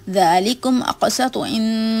ذلكم أقسط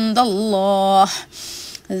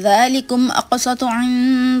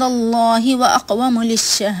عند الله وأقوم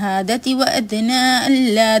للشهادة وأدنى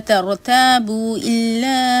ألا ترتابوا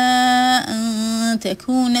إلا أن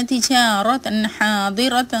تكون تجارة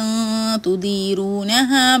حاضرة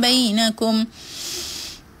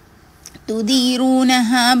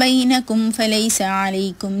تديرونها بينكم فليس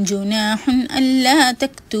عليكم جناح ألا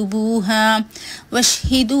تكتبوها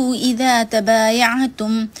واشهدوا إذا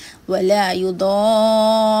تبايعتم ولا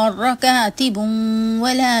يضار كاتب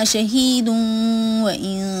ولا شهيد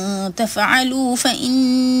وإن تفعلوا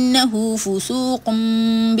فإنه فسوق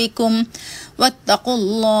بكم واتقوا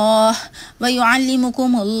الله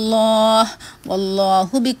ويعلمكم الله والله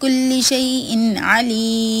بكل شيء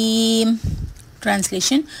عليم.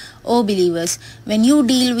 Translation: O believers, when you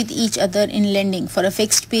deal with each other in lending for a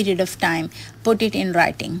fixed period of time, put it in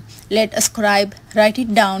writing. Let a scribe write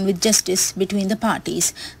it down with justice between the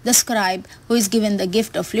parties. The scribe, who is given the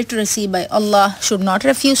gift of literacy by Allah, should not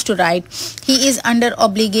refuse to write. He is under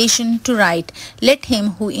obligation to write. Let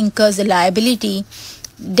him who incurs the liability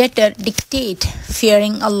debtor dictate,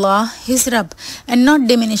 fearing Allah his Rabb and not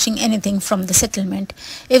diminishing anything from the settlement.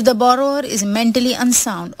 If the borrower is mentally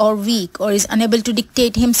unsound or weak or is unable to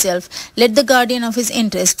dictate himself, let the guardian of his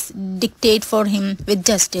interests dictate for him with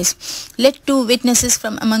justice. Let 2 witnesses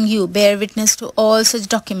from among you bear witness to all such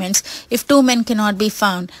documents. If 2 men cannot be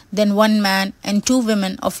found, then 1 man and 2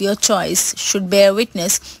 women of your choice should bear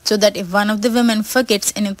witness, so that if one of the women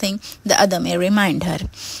forgets anything, the other may remind her.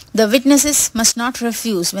 The witnesses must not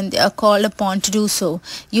refuse when they are called upon to do so.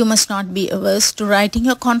 You must not be averse to writing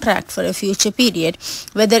your contract for a future period,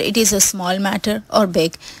 whether it is a small matter or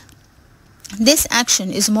big. This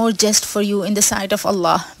action is more just for you in the sight of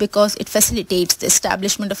Allah, because it facilitates the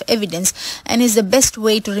establishment of evidence and is the best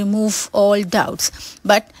way to remove all doubts.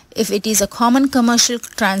 But if it is a common commercial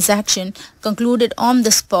transaction concluded on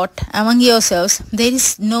the spot among yourselves, there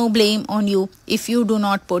is no blame on you if you do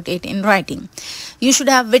not put it in writing. You should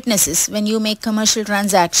have witnesses when you make commercial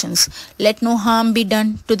transactions. Let no harm be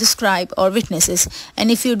done to the scribe or witnesses,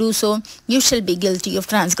 and if you do so, you shall be guilty of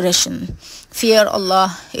transgression. Fear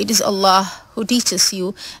Allah. It is Allah who teaches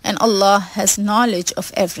you, and Allah has knowledge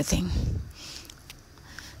of everything.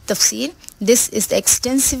 Tafseer. This is the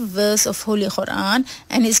extensive verse of Holy Quran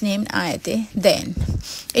and is named Ayat Then.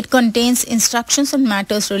 It contains instructions on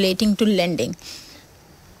matters relating to lending.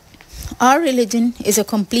 Our religion is a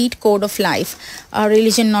complete code of life. Our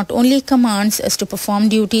religion not only commands us to perform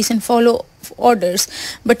duties and follow orders,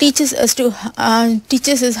 but teaches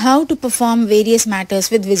us how to perform various matters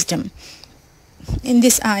with wisdom. In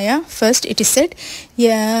this ayah, first it is said,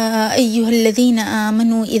 Ya ayyuhalladhina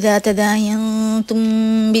amanu idha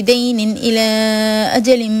tadayantum bidaynin ila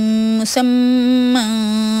ajalin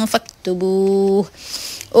musamman faktubuh.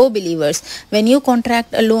 O believers, when you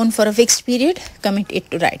contract a loan for a fixed period, commit it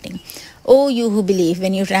to writing. O you who believe,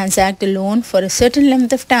 when you transact a loan for a certain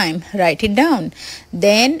length of time, write it down.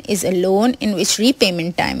 Then is a loan in which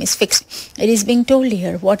repayment time is fixed. It is being told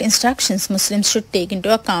here what instructions Muslims should take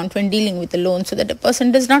into account when dealing with a loan, so that a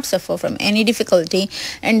person does not suffer from any difficulty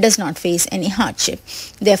and does not face any hardship.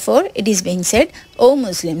 Therefore, it is being said, O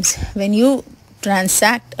Muslims, when you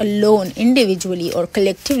transact a loan individually or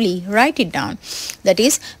collectively, write it down. That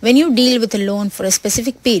is, when you deal with a loan for a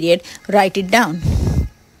specific period, write it down.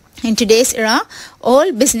 In today's era,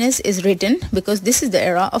 all business is written because this is the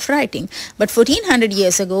era of writing. But 1400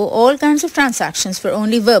 years ago, all kinds of transactions were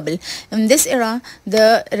only verbal. In this era,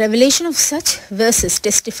 the revelation of such verses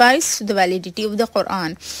testifies to the validity of the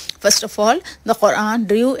Quran. First of all, the Quran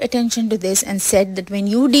drew attention to this and said that when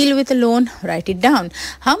you deal with a loan, write it down.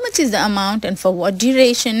 How much is the amount and for what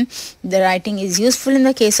duration? The writing is useful in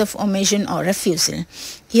the case of omission or refusal.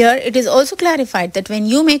 Here, it is also clarified that when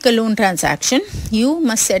you make a loan transaction, you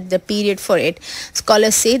must set the period for it.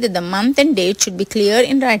 Scholars say that the month and date should be clear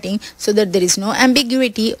in writing so that there is no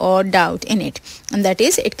ambiguity or doubt in it. And that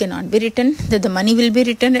is, it cannot be written that the money will be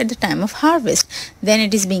returned at the time of harvest. Then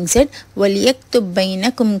it is being said, وَلْيَكْتُبْ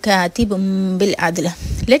بَيْنَكُمْ كَاتِبٌ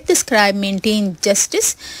بِالْعَدْلِ. Let the scribe maintain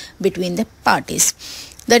justice between the parties.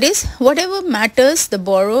 That is, whatever matters, the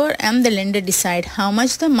borrower and the lender decide how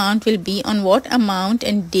much the amount will be, on what amount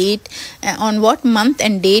and date, on what month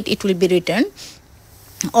and date it will be returned.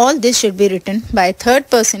 All this should be written by a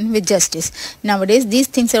third person with justice. Nowadays, these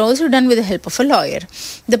things are also done with the help of a lawyer.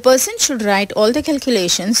 The person should write all the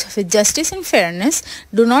calculations with justice and fairness.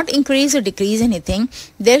 Do not increase or decrease anything.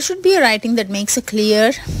 There should be a writing that makes it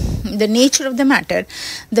clear the nature of the matter.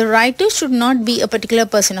 The writer should not be a particular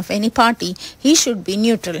person of any party. He should be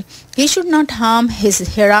neutral. He should not harm his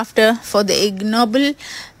hereafter for the ignoble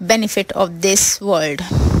benefit of this world.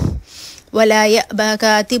 وَلَا يَأْبَى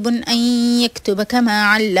كَاتِبٌ أَن يَكْتُبَ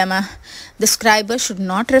كَمَا عَلَّمَهُ. The scribe should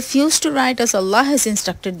not refuse to write as Allah has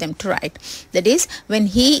instructed them to write. That is, when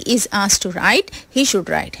he is asked to write, he should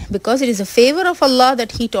write, because it is a favor of Allah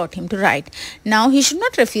that he taught him to write. Now he should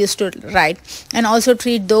not refuse to write, and also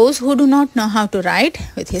treat those who do not know how to write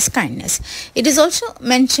with his kindness. It is also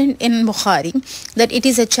mentioned in Bukhari that it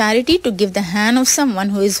is a charity to give the hand of someone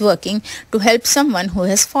who is working to help someone who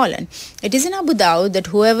has fallen. It is in Abu Dawud that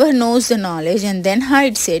whoever knows the knowledge and then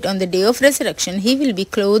hides it, on the day of resurrection he will be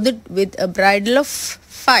clothed with a bridle of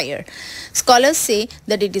fire. Scholars say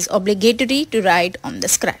that it is obligatory to write on the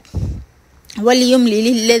scribe.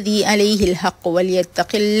 وَلْيُمْلِلِ الَّذِي عَلَيْهِ الْحَقُّ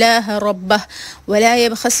وَلْيَتَّقِ اللَّهَ رَبَّهُ وَلَا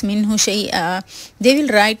يَبْخَسْ مِنْهُ شَيْئًا. They will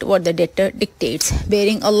write what the debtor dictates,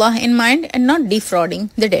 bearing Allah in mind and not defrauding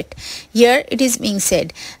the debt. Here it is being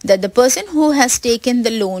said that the person who has taken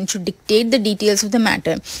the loan should dictate the details of the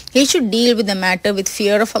matter. He should deal with the matter with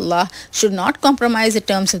fear of Allah, should not compromise the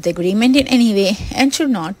terms of the agreement in any way, and should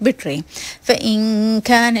not betray. فَإِنْ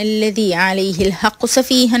كَانَ الَّذِي عَلَيْهِ الْحَقُّ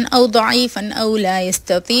سَفِيهًا أَوْ ضَعِيفًا أَوْ لَا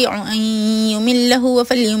يَسْتَطِيعُ أَنْ يُمِلَّهُ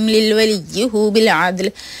فَلْيُمْلِلْ وَلِيُّهُ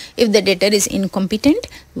بِالْعَدْلِ. If the debtor is incompetent,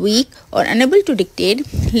 weak, or unable to dictate,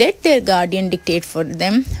 let their guardian dictate for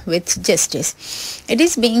them with justice. It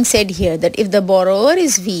is being said here that if the borrower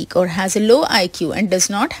is weak or has a low IQ and does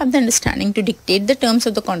not have the understanding to dictate the terms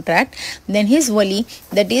of the contract, then his wali,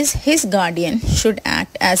 that is his guardian, should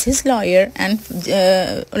act as his lawyer and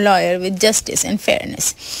lawyer with justice and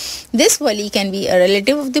fairness. This wali can be a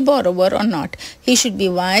relative of the borrower or not. He should be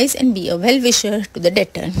wise and be a well-wisher to the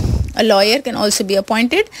debtor. A lawyer can also be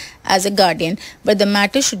appointed as a guardian, but the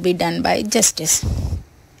matter should be done by justice.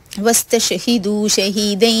 وَاسْتَشْهِدُوا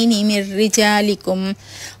شَهِيدَيْنِ مِنْ رِجَالِكُمْ.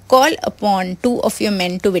 Call upon 2 of your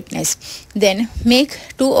men to witness. Then make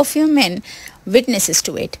 2 of your men witnesses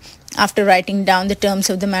to it. After writing down the terms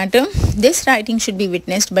of the matter, this writing should be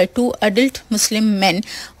witnessed by 2 adult Muslim men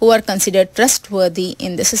who are considered trustworthy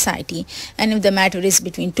in the society. And if the matter is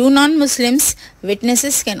between 2 non-Muslims,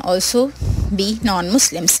 witnesses can also be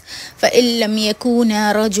non-Muslims. فَإِن لَّمْ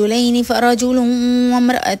يَكُونَا رَجُلَيْنِ فَرَجُلٌ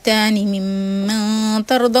وَامْرَأَتَانِ مِمَّن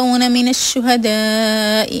تَرْضَوْنَ مِنَ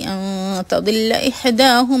الشُّهَدَاءِ أَن تَضِلَّ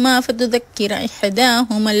إِحْدَاهُمَا فَتُذَكِّرَ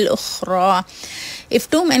إِحْدَاهُمَا الْأُخْرَى. If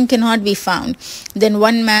 2 men cannot be found, then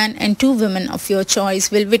 1 man and 2 women of your choice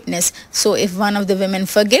will witness. So if one of the women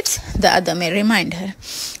forgets, the other may remind her.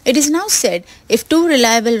 It is now said, if 2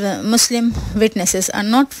 reliable Muslim witnesses are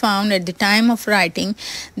not found at the time of writing,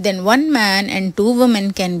 then 1 man and 2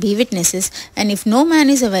 women can be witnesses, and if no man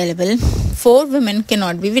is available, 4 women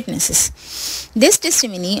cannot be witnesses. This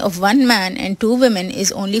testimony of 1 man and 2 women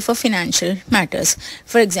is only for financial matters.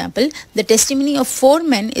 For example, the testimony of 4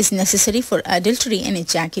 men is necessary for adultery and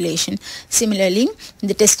ejaculation. Similarly,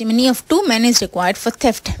 the testimony of 2 men is required for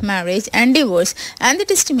theft, marriage, and divorce, and the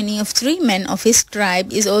testimony of 3 men of his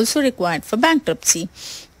tribe is also required for bankruptcy.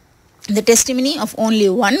 The testimony of only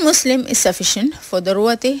 1 Muslim is sufficient for the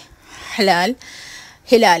Ruwat Hilal,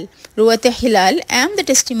 and the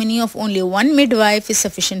testimony of only 1 midwife is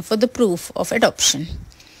sufficient for the proof of adoption.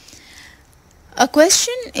 A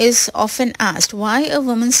question is often asked why a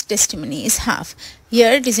woman's testimony is half.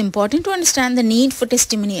 Here it is important to understand the need for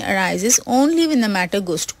testimony arises only when the matter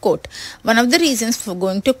goes to court. One of the reasons for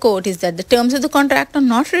going to court is that the terms of the contract are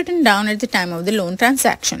not written down at the time of the loan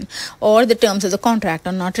transaction, or the terms of the contract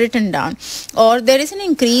are not written down, or there is an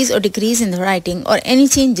increase or decrease in the writing, or any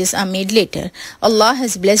changes are made later. Allah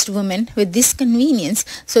has blessed women with this convenience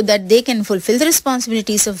so that they can fulfill the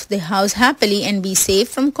responsibilities of the house happily and be safe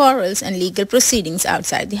from quarrels and legal proceedings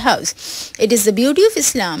outside the house. It is the beauty of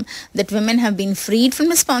Islam that women have been freed from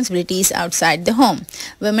responsibilities outside the home.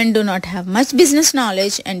 Women do not have much business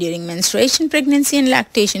knowledge, and during menstruation, pregnancy, and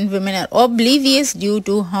lactation, women are oblivious due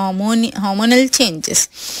to hormonal changes,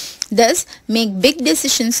 thus make big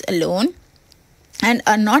decisions alone and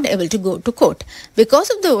are not able to go to court.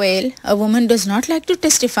 Because of the veil, a woman does not like to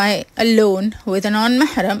testify alone with a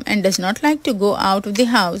non-mahram and does not like to go out of the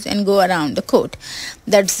house and go around the court.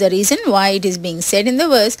 That's the reason why it is being said in the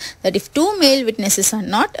verse that if 2 male witnesses are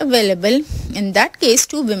not available, in that case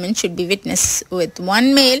 2 women should be witness with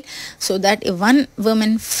 1 male, so that if 1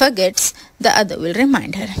 woman forgets, the other will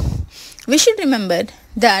remind her. We should remember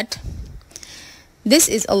that this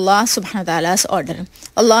is Allah subhanahu wa ta'ala's order.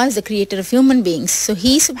 Allah is the creator of human beings, so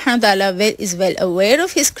He subhanahu wa ta'ala is well aware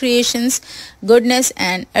of His creations, goodness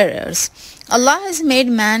and errors. Allah has made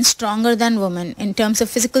man stronger than woman in terms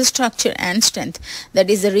of physical structure and strength.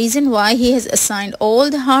 That is the reason why He has assigned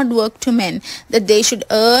all the hard work to men, that they should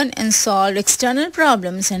earn and solve external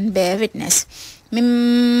problems and bear witness.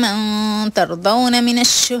 مِمَّن تَرْضَوْنَ مِنَ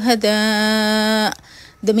الشُّهَدَاءِ.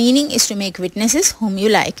 The meaning is to make witnesses whom you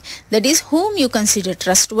like, that is, whom you consider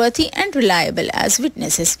trustworthy and reliable as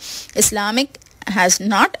witnesses. Islam has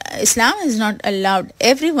not allowed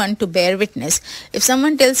everyone to bear witness. If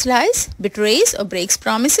someone tells lies, betrays or breaks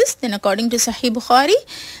promises, then according to Sahih Bukhari,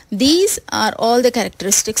 these are all the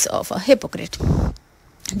characteristics of a hypocrite.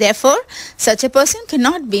 Therefore, such a person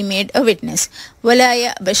cannot be made a witness. وَلَا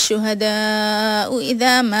يَأْبَ الشُّهَدَاءُ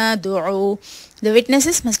إِذَا مَا دُعُوا. The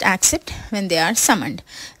witnesses must accept when they are summoned.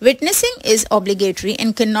 Witnessing is obligatory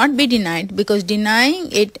and cannot be denied, because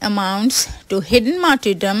denying it amounts to hidden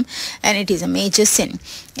martyrdom and it is a major sin.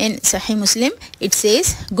 In Sahih Muslim, it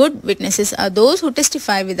says, good witnesses are those who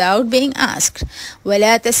testify without being asked.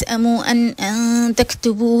 وَلَا تَسْأَمُوا أَن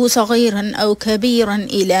تَكْتُبُوهُ صَغِيرًا أَوْ كَبِيرًا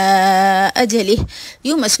إِلَىٰ أَجَلِهِ.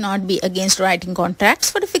 You must not be against writing contracts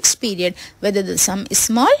for a fixed period, whether the sum is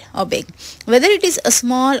small or big. Whether it is a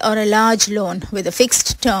small or a large loan with a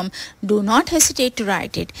fixed term, do not hesitate to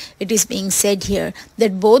write it. It is being said here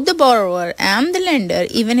that both the borrower and the lender,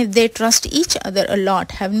 even if they trust each other a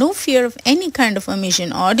lot, have no fear of any kind of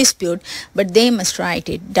omission or dispute, but they must write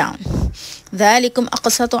it down. ذلكم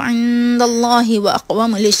أقسط عند الله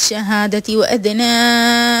وأقوم للشهادة وأدنى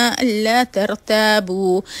ألا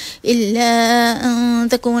ترتابوا إلا أن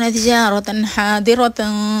تكون تجارة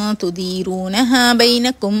حاضرة تديرونها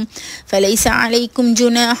بينكم فليس عليكم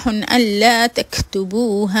جناح ألا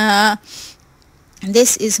تكتبوها.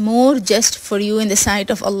 This is more just for you in the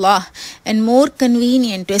sight of Allah and more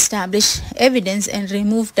convenient to establish evidence and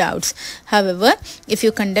remove doubts. However, if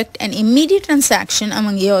you conduct an immediate transaction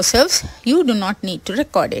among yourselves, you do not need to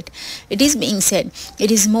record it. It is being said,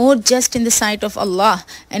 it is more just in the sight of Allah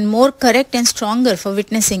and more correct and stronger for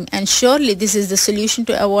witnessing, and surely this is the solution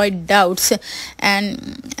to avoid doubts, and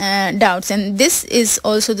this is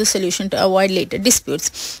also the solution to avoid later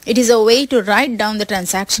disputes. It is a way to write down the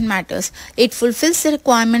transaction matters. It fulfills the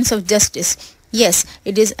requirements of justice. Yes,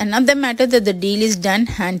 it is another matter that the deal is done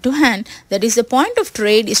hand to hand. That is, the point of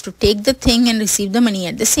trade is to take the thing and receive the money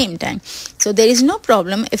at the same time. So there is no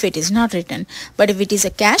problem if it is not written. But if it is a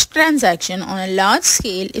cash transaction on a large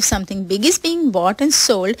scale, if something big is being bought and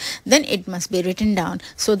sold, then it must be written down,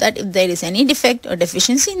 so that if there is any defect or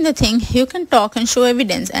deficiency in the thing, you can talk and show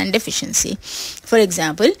evidence and deficiency. For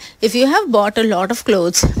example, if you have bought a lot of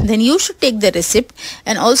clothes, then you should take the receipt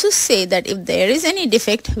and also say that if there is any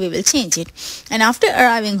defect, we will change it. And after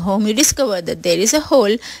arriving home, you discover that there is a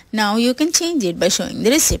hole. Now you can change it by showing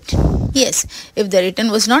the receipt. Yes, if the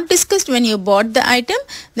return was not discussed when you bought the item,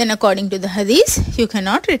 then according to the hadith, you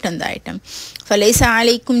cannot return the item. فَلَيْسَ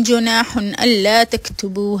عَلَيْكُمْ جُنَاحٌ أَلَّا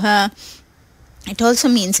تَكْتُبُوهَا. It also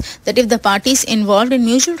means that if the parties involved in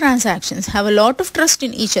mutual transactions have a lot of trust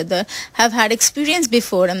in each other, have had experience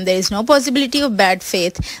before, and there is no possibility of bad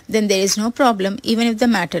faith, then there is no problem even if the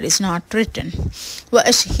matter is not written.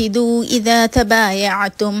 وَأَشْهِدُوا إِذَا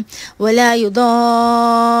تَبَايَعْتُمْ وَلَا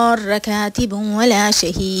يُضَارَّ كَاتِبٌ وَلَا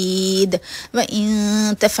شَهِيدٌ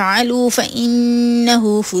وَإِن تَفْعَلُوا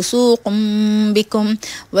فَإِنَّهُ فُسُوقٌ بِكُمْ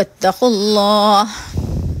وَاتَّقُوا اللَّهَ.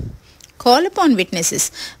 Call upon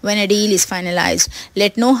witnesses when a deal is finalized.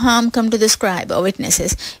 Let no harm come to the scribe or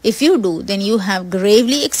witnesses. If you do, then you have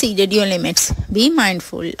gravely exceeded your limits. Be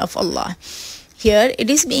mindful of Allah. Here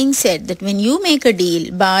it is being said that when you make a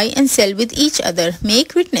deal, buy and sell with each other,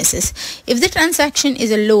 make witnesses. If the transaction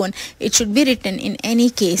is a loan, it should be written in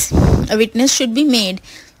any case. A witness should be made.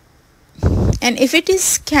 And if it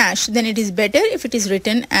is cash, then it is better if it is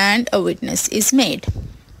written and a witness is made.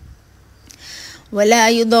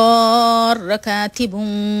 وَلَا يُضَارَّ كَاتِبٌ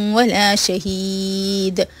وَلَا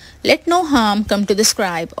شَهِيدٌ. Let no harm come to the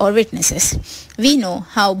scribe or witnesses. We know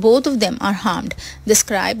how both of them are harmed. The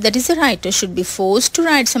scribe, that is the writer, should be forced to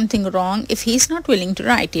write something wrong if he is not willing to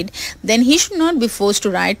write it. Then he should not be forced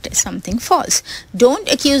to write something false. Don't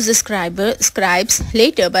accuse the scribes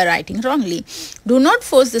later by writing wrongly. Do not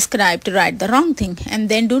force the scribe to write the wrong thing, and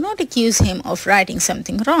then do not accuse him of writing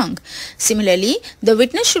something wrong. Similarly, the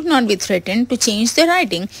witness should not be threatened to change the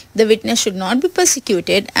writing. The witness should not be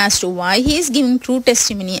persecuted as to why he is giving true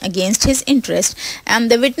testimony against his interest, and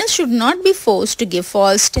the witness should not be forced to give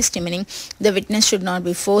false testimony. The witness should not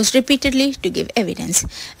be forced repeatedly to give evidence,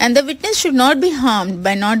 and the witness should not be harmed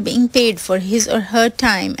by not being paid for his or her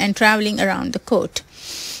time and traveling around the court.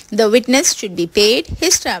 The witness should be paid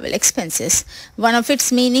his travel expenses. One of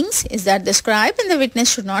its meanings is that the scribe and the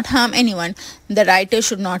witness should not harm anyone. The writer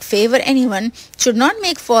should not favor anyone, should not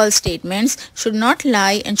make false statements, should not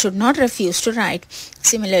lie, and should not refuse to write.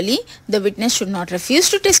 Similarly, the witness should not refuse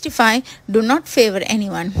to testify, do not favor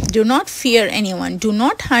anyone, do not fear anyone, do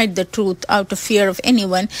not hide the truth out of fear of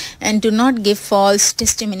anyone, and do not give false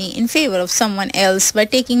testimony in favor of someone else by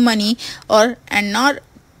taking money and not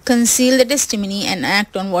conceal the testimony and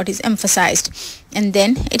act on what is emphasized. And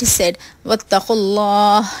then it is said,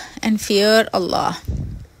 Wattaqullah, and fear Allah.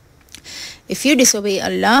 If you disobey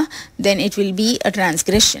Allah, then it will be a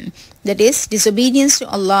transgression. That is, disobedience to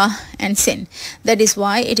Allah and sin. That is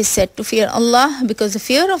why it is said to fear Allah, because the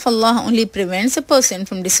fear of Allah only prevents a person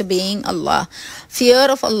from disobeying Allah.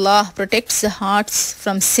 Fear of Allah protects the hearts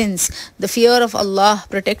from sins. The fear of Allah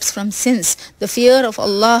protects from sins. The fear of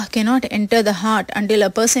Allah cannot enter the heart until a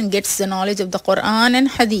person gets the knowledge of the Quran and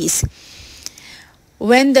Hadith.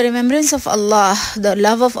 When the remembrance of Allah, the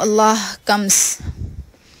love of Allah comes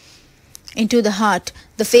into the heart,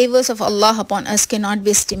 the favors of Allah upon us cannot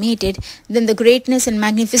be estimated. Then the greatness and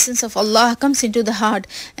magnificence of Allah comes into the heart,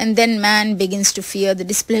 and then man begins to fear the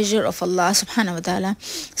displeasure of Allah subhanahu wa ta'ala.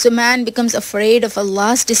 So man becomes afraid of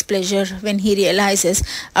Allah's displeasure when he realizes,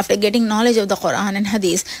 after getting knowledge of the Quran and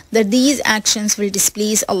Hadith, that these actions will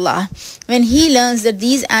displease Allah. When he learns that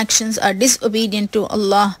these actions are disobedient to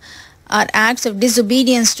Allah, are acts of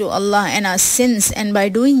disobedience to Allah and are sins, and by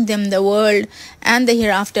doing them the world and the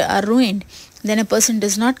hereafter are ruined, then a person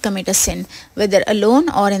does not commit a sin, whether alone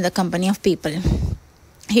or in the company of people.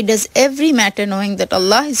 He does every matter knowing that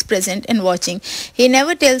Allah is present and watching. He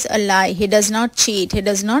never tells a lie, he does not cheat, he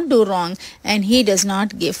does not do wrong, and he does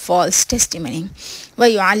not give false testimony.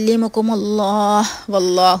 وَيُعَلِّمُكُمُ اللَّهُ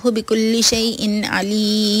وَاللَّهُ بِكُلِّ شَيْءٍ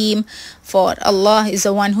عَلِيمٌ. For Allah is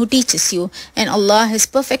the one who teaches you, and Allah has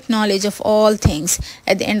perfect knowledge of all things.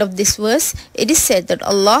 At the end of this verse, it is said that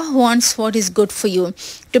Allah wants what is good for you,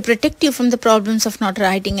 to protect you from the problems of not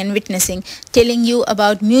writing and witnessing, telling you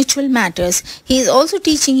about mutual matters. He is also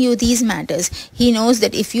teaching you these matters. He knows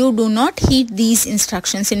that if you do not heed these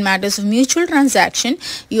instructions in matters of mutual transaction,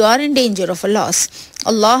 you are in danger of a loss.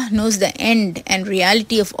 Allah knows the end and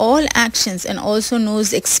reality of all actions, and also knows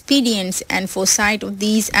the expedience and foresight of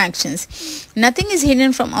these actions. Nothing is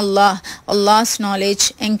hidden from Allah. Allah's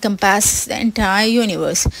knowledge encompasses the entire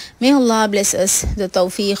universe. May Allah bless us the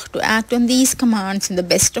tawfiq to act on these commands in the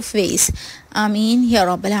best of ways. Ameen Ya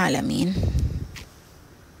Rabbal Alameen.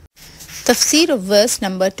 Tafseer of verse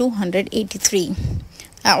number 283.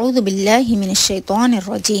 أعوذ بالله من الشيطان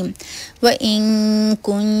الرجيم. وإن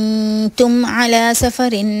كنتم على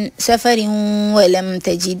سفر ولم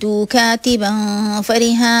تجدوا كاتبا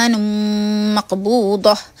فرهان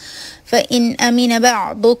مقبوضة فإن أمن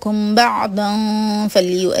بعضكم بعضا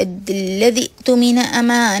فليؤد الذي اؤتمن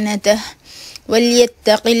أمانته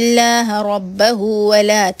وليتق الله ربه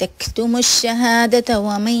ولا تكتموا الشهادة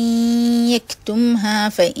ومن يكتمها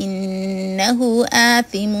فإنه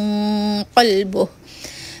آثم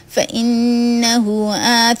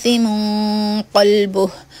قلبه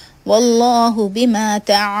والله بما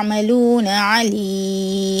تعملون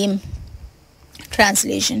عليم.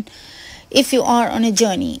 Translation. If you are on a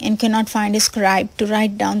journey and cannot find a scribe to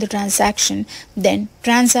write down the transaction, then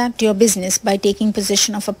transact your business by taking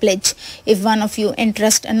possession of a pledge. If one of you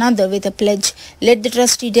entrust another with a pledge, let the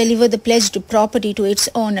trustee deliver the pledged property to its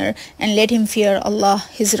owner, and let him fear Allah,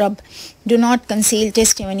 his Rabb. Do not conceal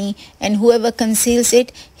testimony, and whoever conceals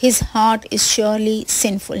it, his heart is surely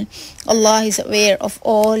sinful. Allah is aware of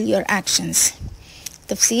all your actions.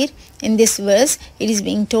 Tafseer. In this verse, it is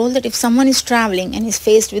being told that if someone is traveling and is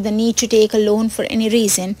faced with the need to take a loan for any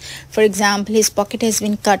reason, for example, his pocket has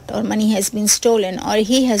been cut or money has been stolen or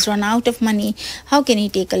he has run out of money, how can he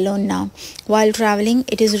take a loan now? While traveling,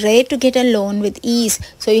 it is rare to get a loan with ease,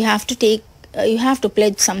 so you have to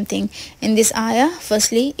pledge something. In this ayah,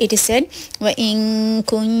 firstly, it is said, وَإِن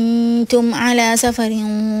كُنْتُمْ عَلَى سَفَرٍ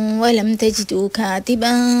وَلَمْ تَجِدُوا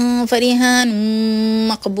كَاتِبًا فَرِهَانٌ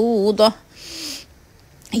مَقْبُوضَةٌ.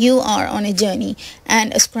 You are on a journey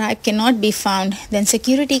and a scribe cannot be found, then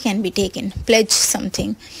security can be taken. Pledge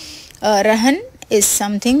something. Rahan is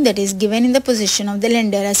something that is given in the possession of the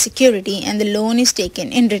lender as security, and the loan is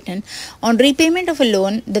taken in return. On repayment of a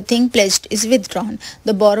loan, the thing pledged is withdrawn.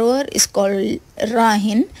 The borrower is called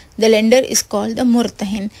Rahin, the lender is called the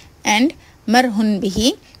Murtahin, and Marhun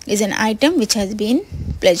Bihi is an item which has been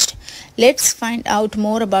pledged. Let's find out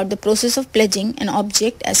more about the process of pledging an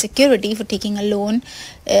object as security for taking a loan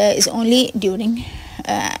is only during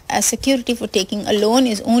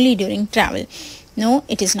travel. No,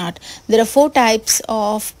 it is not. There are 4 types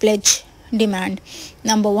of pledge demand.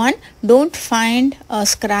 Number 1, don't find a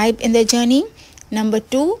scribe in the journey. Number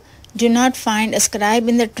 2, do not find a scribe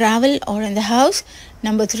in the travel or in the house.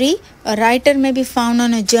 Number 3, a writer may be found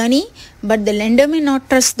on a journey, but the lender may not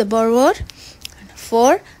trust the borrower.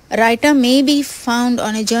 4, a writer may be found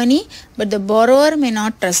on a journey, but the borrower may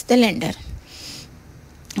not trust the lender.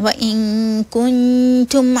 وَإِن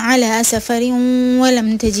كُنتُمْ عَلَى سَفَرٍ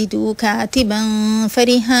وَلَمْ تَجِدُوا كَاتِبًا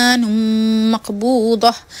فَرِهَانٌ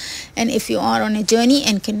مَقْبُوضَةٌ. And if you are on a journey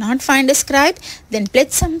and cannot find a scribe, then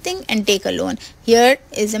pledge something and take a loan. Here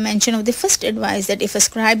is a mention of the first advice, that if a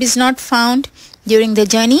scribe is not found during the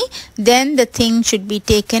journey, then the thing should be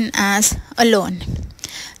taken as a loan.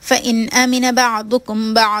 فَإِنْ أَمِنَ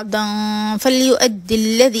بَعْضُكُمْ بَعْضًا فَلْيُؤَدِّ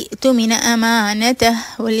الَّذِي اؤْتُمِنَ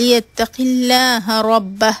أَمَانَتَهُ وَلْيَتَّقِ اللَّهَ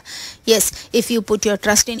رَبَّهُ. Yes, if you put your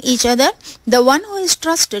trust in each other, the one who is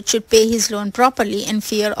trusted should pay his loan properly and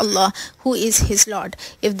fear Allah, who is his Lord.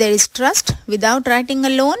 If there is trust, without writing a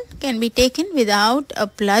loan can be taken without a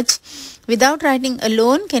pledge. Without writing a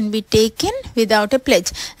loan can be taken without a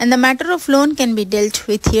pledge. And the matter of loan can be dealt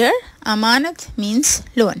with here. Amanat means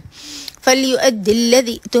loan. فَلْيُؤَدِّ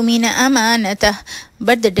الَّذِي اؤْتُمِنَ أَمَانَتَهُ.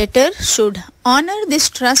 But the debtor should honor this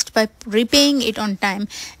trust by repaying it on time,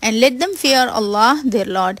 and let them fear Allah their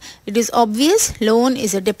Lord. It is obvious loan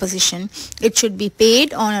is a deposition. It should be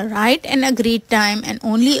paid on a right and agreed time, and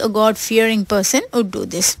only a God-fearing person would do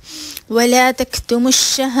this. وَلَا تَكْتُمُوا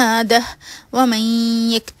الشَّهَادَةَ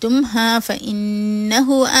وَمَنْ يَكْتُمْهَا فَإِنَّهُ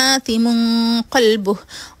آثِمٌ قَلْبُهُ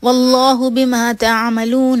وَاللَّهُ بِمَا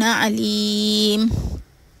تَعْمَلُونَ عَلِيمٌ.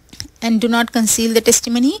 And do not conceal the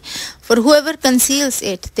testimony, for whoever conceals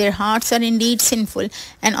it, their hearts are indeed sinful,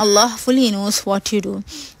 and Allah fully knows what you do.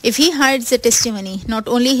 If he hides the testimony, not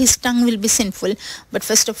only his tongue will be sinful, but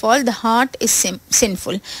first of all the heart is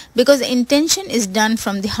sinful, because the intention is done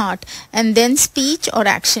from the heart, and then speech or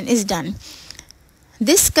action is done.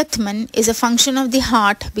 This katman is a function of the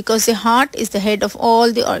heart, because the heart is the head of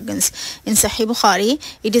all the organs. In Sahih Bukhari,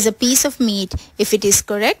 it is a piece of meat. If it is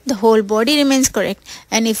correct, the whole body remains correct,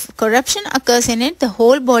 and if corruption occurs in it, the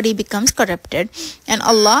whole body becomes corrupted. And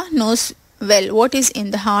Allah knows well what is in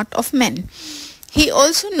the heart of men. He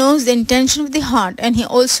also knows the intention of the heart, and he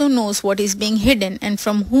also knows what is being hidden and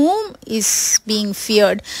from whom is being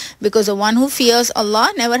feared, because the one who fears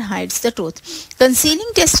Allah never hides the truth.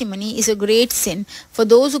 Concealing testimony is a great sin. For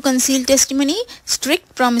those who conceal testimony,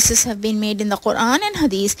 strict promises have been made in the Quran and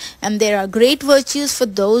Hadith, and there are great virtues for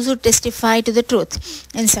those who testify to the truth.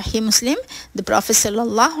 In Sahih Muslim, the Prophet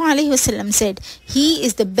ﷺ said, "He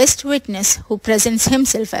is the best witness who presents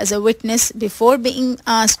himself as a witness before being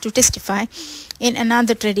asked to testify." In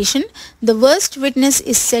another tradition, the worst witness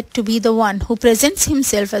is said to be the one who presents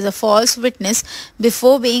himself as a false witness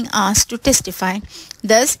before being asked to testify.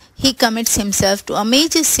 Thus, he commits himself to a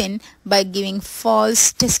major sin by giving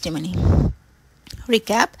false testimony.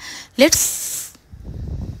 Recap. Let's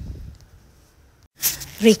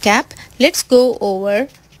go over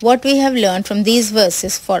what we have learned from these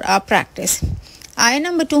verses for our practice. Ayah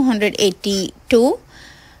number 282.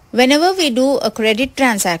 Whenever we do a credit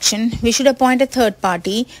transaction, we should appoint a third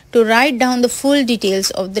party to write down the full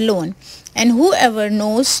details of the loan. And whoever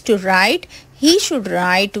knows to write, he should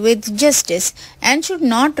write with justice and should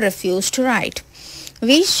not refuse to write.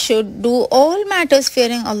 We should do all matters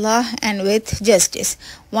fearing Allah and with justice.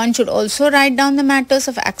 One should also write down the matters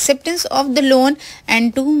of acceptance of the loan,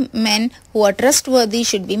 and 2 men who are trustworthy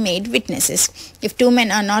should be made witnesses. If 2 men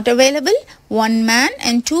are not available, 1 man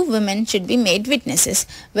and 2 women should be made witnesses.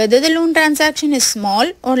 Whether the loan transaction is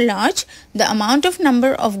small or large, the amount of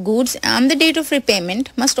number of goods and the date of repayment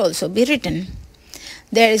must also be written.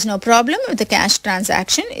 There is no problem if the cash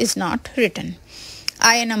transaction is not written.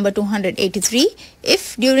 Ayah number 283.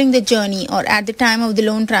 If during the journey or at the time of the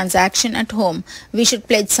loan transaction at home, we should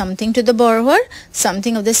pledge something to the borrower,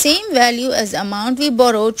 something of the same value as the amount we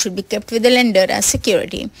borrowed should be kept with the lender as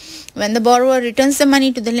security. When the borrower returns the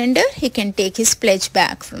money to the lender, he can take his pledge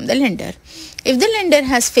back from the lender. If the lender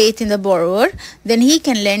has faith in the borrower, then he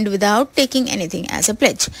can lend without taking anything as a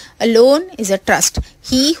pledge. A loan is a trust.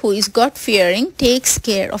 He who is God-fearing takes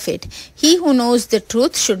care of it. He who knows the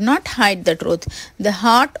truth should not hide the truth. The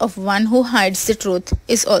heart of one who hides the truth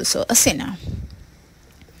is also a sinner.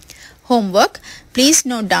 Homework. Please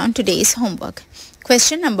note down today's homework.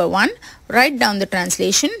 Question number 1. Write down the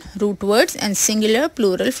translation, root words and singular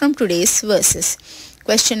plural from today's verses.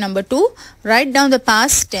 Question number 2. Write down the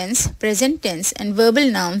past tense, present tense and verbal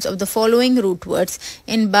nouns of the following root words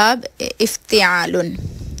in Bab Iftiaalun.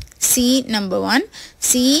 See number 1.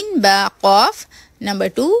 Seen ba qaf. Number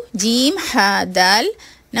 2. Jim ha dal.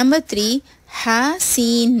 Number 3. Ha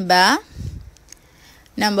seen ba.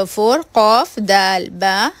 Number 4. Qaf dal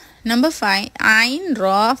ba. Number 5. Ain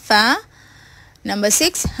ra fa. Number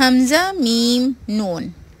 6. Hamza mim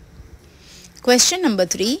noon. Question number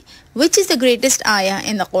 3. Which is the greatest ayah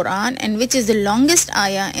in the Quran and which is the longest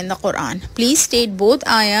ayah in the Quran? Please state both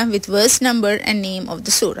ayah with verse number and name of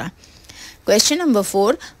the surah. Question number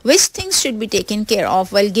 4. Which things should be taken care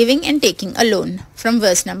of while giving and taking a loan? From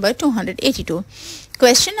verse number 282.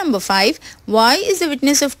 Question number 5. Why is the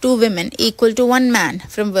witness of 2 women equal to 1 man?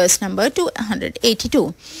 From verse number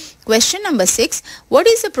 282. Question number 6. What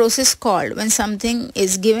is the process called when something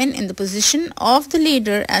is given in the position of the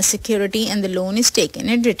leader as security and the loan is taken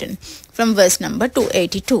and written? From verse number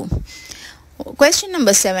 282. Question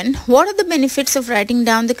number 7. What are the benefits of writing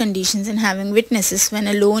down the conditions and having witnesses when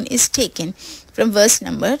a loan is taken? From verse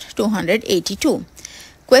number 282.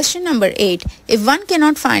 Question number 8. If one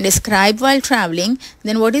cannot find a scribe while traveling,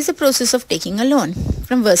 then what is the process of taking a loan?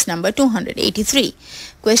 From verse number 283.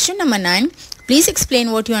 Question number 9. Please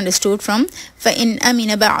explain what you understood from فَإِنْ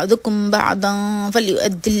أَمِنَ بَعْضُكُمْ بَعْضًا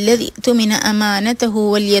فَلْيُؤَدِّ الَّذِي اؤْتُمِنَ أَمَانَتَهُ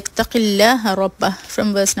وَلْيَتَّقِ اللَّهَ رَبَّهُ.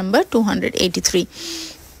 From verse number 283.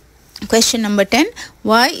 Question number 10.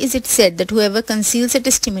 Why is it said that whoever conceals a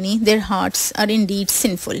testimony, their hearts are indeed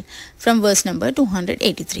sinful? From verse number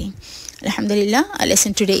 283. Alhamdulillah, our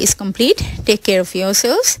lesson today is complete. Take care of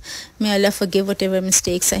yourselves. May Allah forgive whatever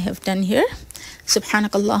mistakes I have done here.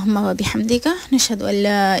 سبحانك اللهم وبحمدك نشهد أن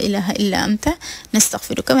لا إله إلا أنت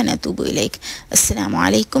نستغفرك ونتوب إليك. السلام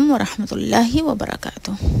عليكم ورحمة الله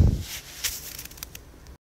وبركاته.